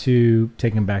 take him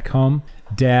back home.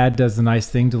 Dad does the nice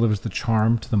thing, delivers the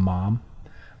charm to the mom,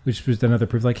 which was another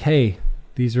proof, like, hey,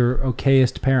 these are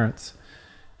okayest parents.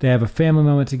 They have a family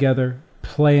moment together,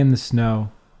 play in the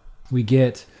snow. We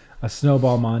get a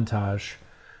snowball montage.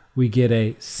 We get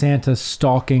a Santa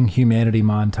stalking humanity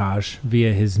montage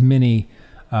via his mini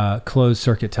closed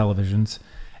circuit televisions.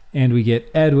 And we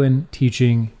get Edwin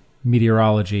teaching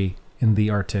meteorology in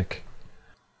the Arctic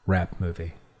rap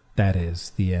movie. That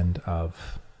is the end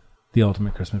of The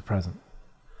Ultimate Christmas Present.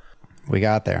 We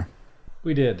got there.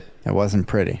 We did. It wasn't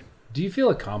pretty. Do you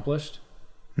feel accomplished?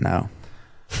 No.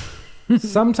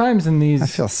 Sometimes in these... I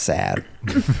feel sad.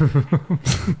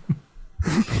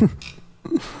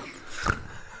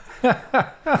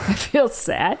 I feel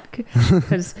sad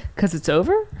because it's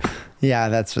over. Yeah,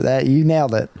 that's that. You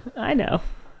nailed it. I know.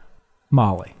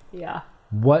 Molly, Yeah.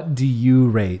 what do you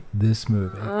rate this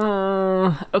movie?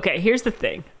 Okay, here's the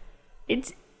thing.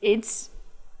 It's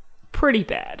pretty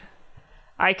bad.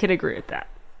 I can agree with that.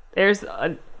 There's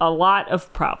a lot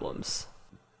of problems.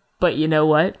 But you know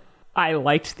what? I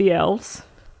liked the elves.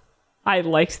 I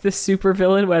liked the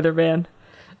supervillain weatherman.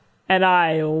 And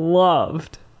I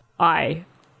loved that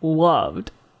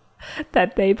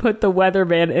they put the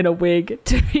weatherman in a wig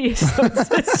to be his own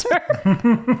sister. I'm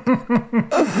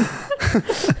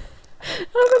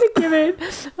going to give it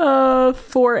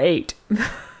 4.8.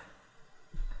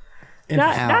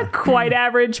 Not quite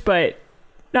average, but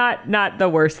not the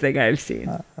worst thing I've seen.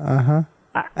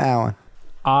 Alan.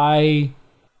 I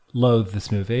loathe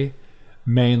this movie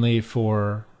mainly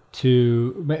for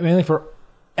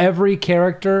every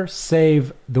character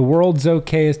save the world's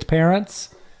okayest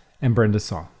parents and Brenda's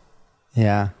song.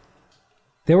 Yeah.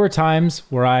 There were times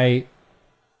where I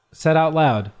said out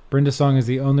loud, Brenda's song is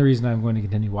the only reason I'm going to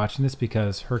continue watching this,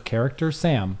 because her character,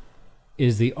 Sam,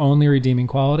 is the only redeeming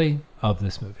quality of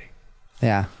this movie.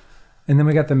 Yeah. And then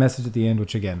we got the message at the end,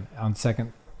 which again, on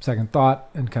second thought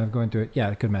and kind of going through it,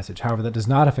 yeah, good message. However, that does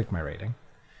not affect my rating.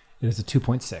 It is a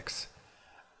 2.6.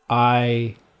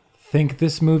 I think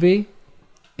this movie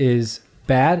is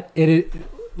bad.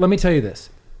 Let me tell you this.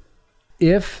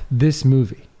 If this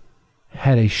movie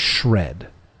had a shred,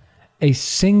 a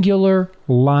singular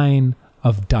line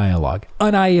of dialogue,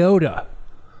 an iota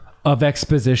of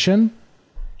exposition,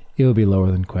 it would be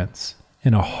lower than Quint's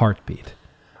in a heartbeat.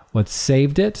 What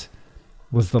saved it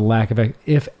was the lack of...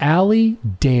 If Allie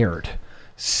dared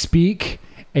speak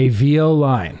a VO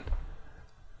line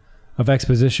of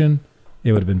exposition,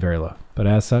 it would have been very low. But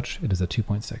as such, it is a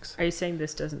 2.6. Are you saying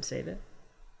this doesn't save it?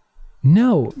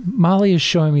 No, Molly is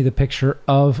showing me the picture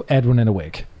of Edwin in a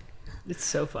wig. It's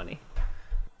so funny.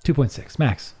 2.6.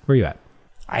 Max, where are you at?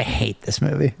 I hate this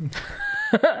movie.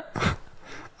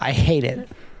 I hate it.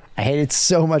 I hate it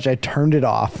so much I turned it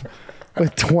off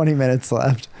with 20 minutes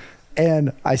left.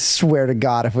 And I swear to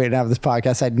God, if we didn't have this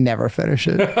podcast, I'd never finish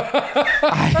it.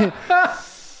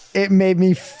 It made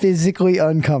me physically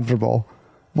uncomfortable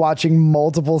watching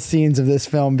multiple scenes of this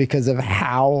film because of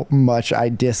how much I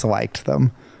disliked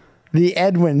them. The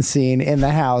Edwin scene in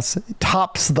the house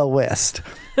tops the list,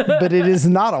 but it is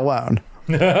not alone.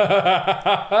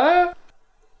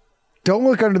 Don't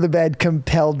Look Under the Bed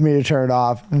compelled me to turn it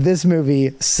off. This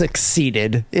movie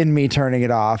succeeded in me turning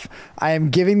it off. I am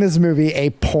giving this movie a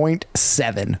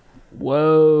 0.7.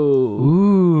 Whoa.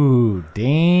 Ooh,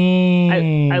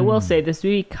 dang. I will say this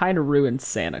movie kind of ruined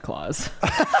Santa Claus.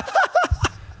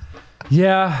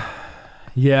 Yeah.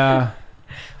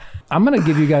 I'm going to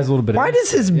give you guys a little bit of... Why does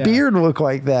his beard look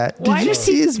like that? Did you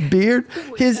see his beard?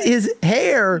 His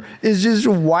hair is just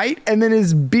white, and then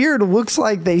his beard looks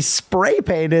like they spray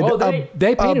painted. Oh,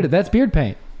 they painted it. That's beard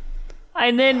paint.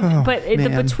 And then,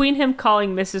 between him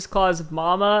calling Mrs. Claus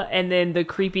Mama and then the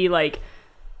creepy,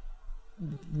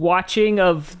 watching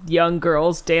of young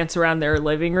girls dance around their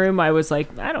living room, I was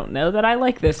like, I don't know that I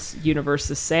like this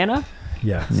universe's Santa.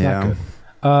 Yeah, it's not good.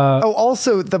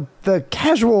 Also, the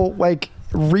casual,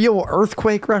 real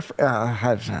earthquake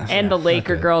reference. And the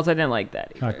Laker girls, I didn't like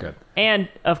that either. Not good. And,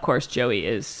 of course, Joey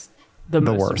is the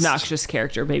most worst. obnoxious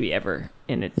character maybe ever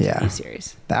in a TV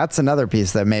series. That's another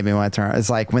piece that made me want to turn. It's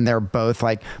like when they're both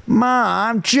like,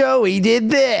 Mom, Joey did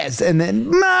this. And then,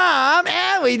 Mom,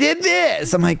 Allie did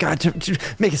this. I'm like, God,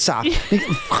 make it stop. Make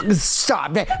it fucking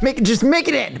stop. Just make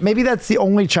it end. Maybe that's the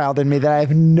only child in me that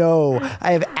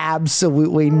I have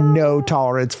absolutely no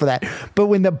tolerance for that. But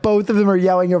when the both of them are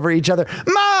yelling over each other,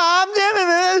 Mom,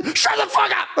 shut the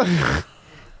fuck up.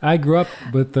 I grew up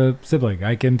with the sibling.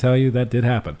 I can tell you that did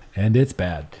happen, and it's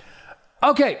bad.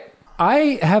 Okay,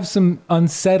 I have some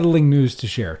unsettling news to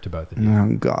share to both of you.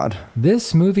 Oh, God.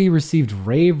 This movie received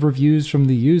rave reviews from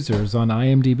the users on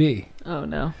IMDb. Oh,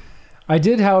 no. I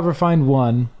did, however, find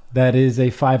one that is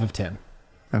a 5 of 10.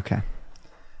 Okay.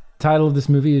 Title of this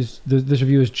movie is, this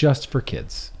review is Just for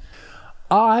Kids.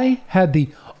 I had the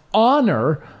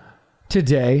honor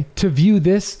today to view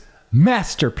this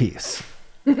masterpiece.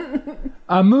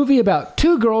 A movie about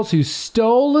two girls who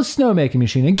stole a snowmaking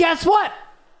machine. And guess what?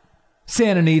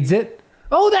 Santa needs it.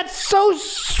 Oh, that's so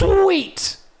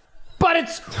sweet. But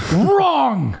it's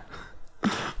wrong.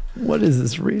 What is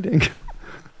this reading?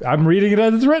 I'm reading it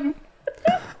as it's written.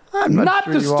 I'm not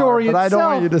sure the story but itself. I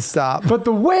don't want you to stop. But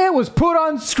the way it was put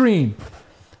on screen,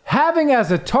 having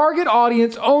as a target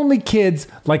audience only kids,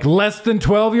 like less than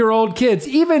 12-year-old kids.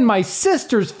 Even my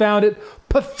sisters found it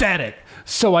pathetic.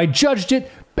 So I judged it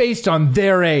based on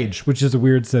their age, which is a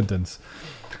weird sentence.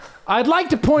 I'd like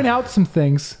to point out some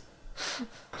things.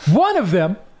 One of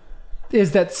them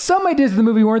is that some ideas of the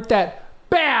movie weren't that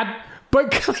bad,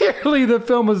 but clearly the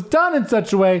film was done in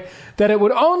such a way that it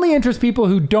would only interest people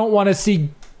who don't want to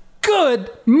see good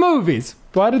movies.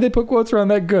 Why did they put quotes around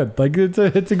that good? Like it's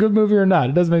a good movie or not?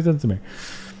 It doesn't make sense to me.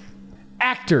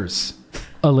 Actors,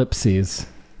 ellipses.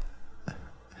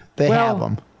 They have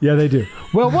them. Yeah, they do.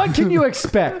 Well, what can you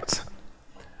expect?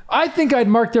 I think I'd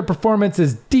mark their performance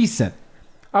as decent.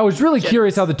 I was really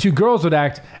curious how the two girls would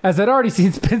act, as I'd already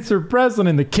seen Spencer Breslin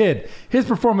in The Kid. His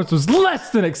performance was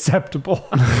less than acceptable.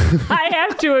 I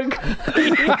have to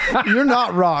agree. You're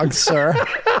not wrong, sir.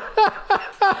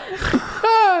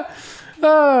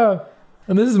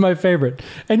 And this is my favorite.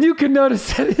 And you can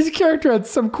notice that his character had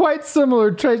some quite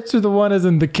similar traits to the one as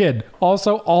in The Kid.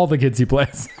 Also, all the kids he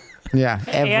plays. Yeah,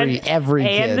 every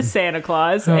kid. And the Santa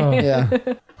Claus. Yeah.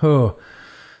 Oh.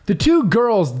 The two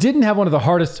girls didn't have one of the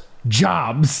hardest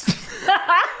jobs.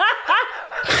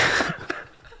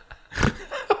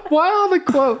 Why all the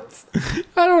quotes?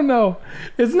 I don't know.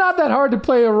 It's not that hard to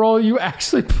play a role you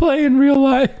actually play in real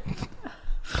life.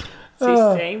 Is he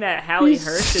saying that Hallie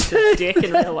Hurst is a dick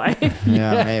in real life?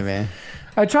 Yeah, maybe.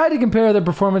 I tried to compare their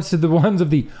performance to the ones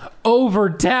of the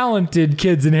over-talented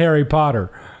kids in Harry Potter.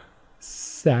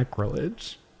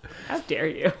 Sacrilege. How dare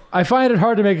you? I find it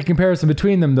hard to make a comparison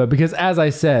between them, though, because as I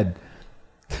said,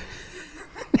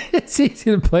 it's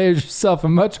easy to play as yourself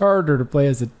and much harder to play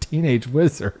as a teenage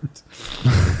wizard.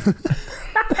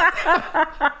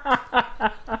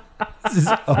 This is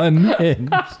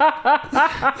unhinged.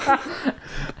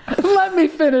 Let me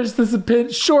finish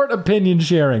this short opinion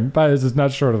sharing. By this is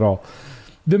not short at all.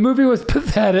 The movie was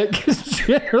pathetic,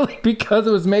 generally because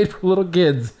it was made for little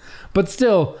kids. But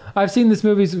still, I've seen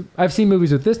movies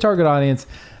with this target audience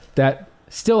that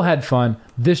still had fun.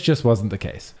 This just wasn't the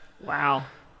case. Wow.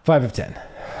 5 of 10.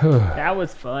 That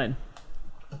was fun.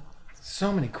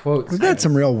 So many quotes. We've had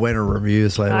some real winter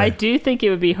reviews lately. I do think it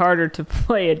would be harder to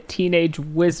play a teenage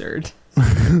wizard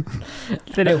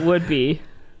than it would be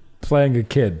Playing a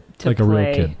kid, to like a real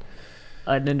play kid.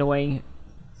 an annoying.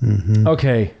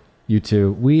 Okay, you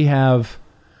two. We have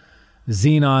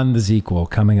Xenon the sequel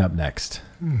coming up next.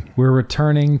 We're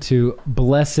returning to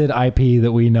blessed IP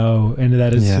that we know and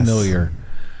that is familiar.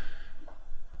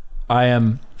 I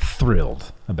am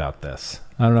thrilled about this.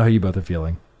 I don't know how you both are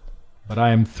feeling, but I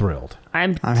am thrilled.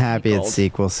 I'm happy it's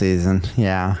sequel season.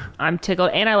 Yeah. I'm tickled,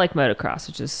 and I like motocross,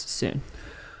 which is soon.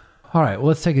 All right, well,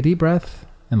 let's take a deep breath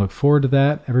and look forward to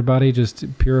that. Everybody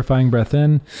just purifying breath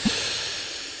in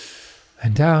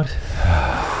and out.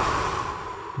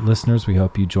 Listeners, we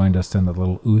hope you joined us in the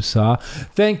little USA.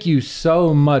 Thank you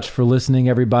so much for listening,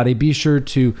 everybody. Be sure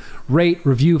to rate,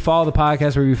 review, follow the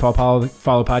podcast, review, follow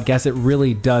podcast. It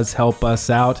really does help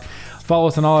us out. Follow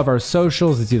us on all of our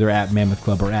socials. It's either at Mammoth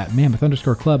Club or at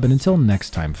Mammoth_Club. And until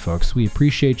next time, folks, we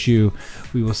appreciate you.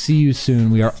 We will see you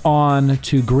soon. We are on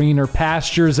to greener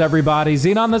pastures, everybody.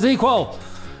 Xenon the sequel.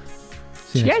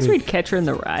 Did you guys read Catcher in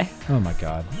the Rye? Oh, my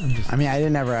God. I mean, I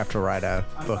didn't ever have to write a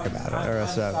book about it or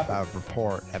a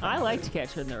report. I liked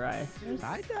Catcher in the Rye.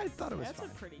 I thought it was fun.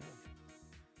 Pretty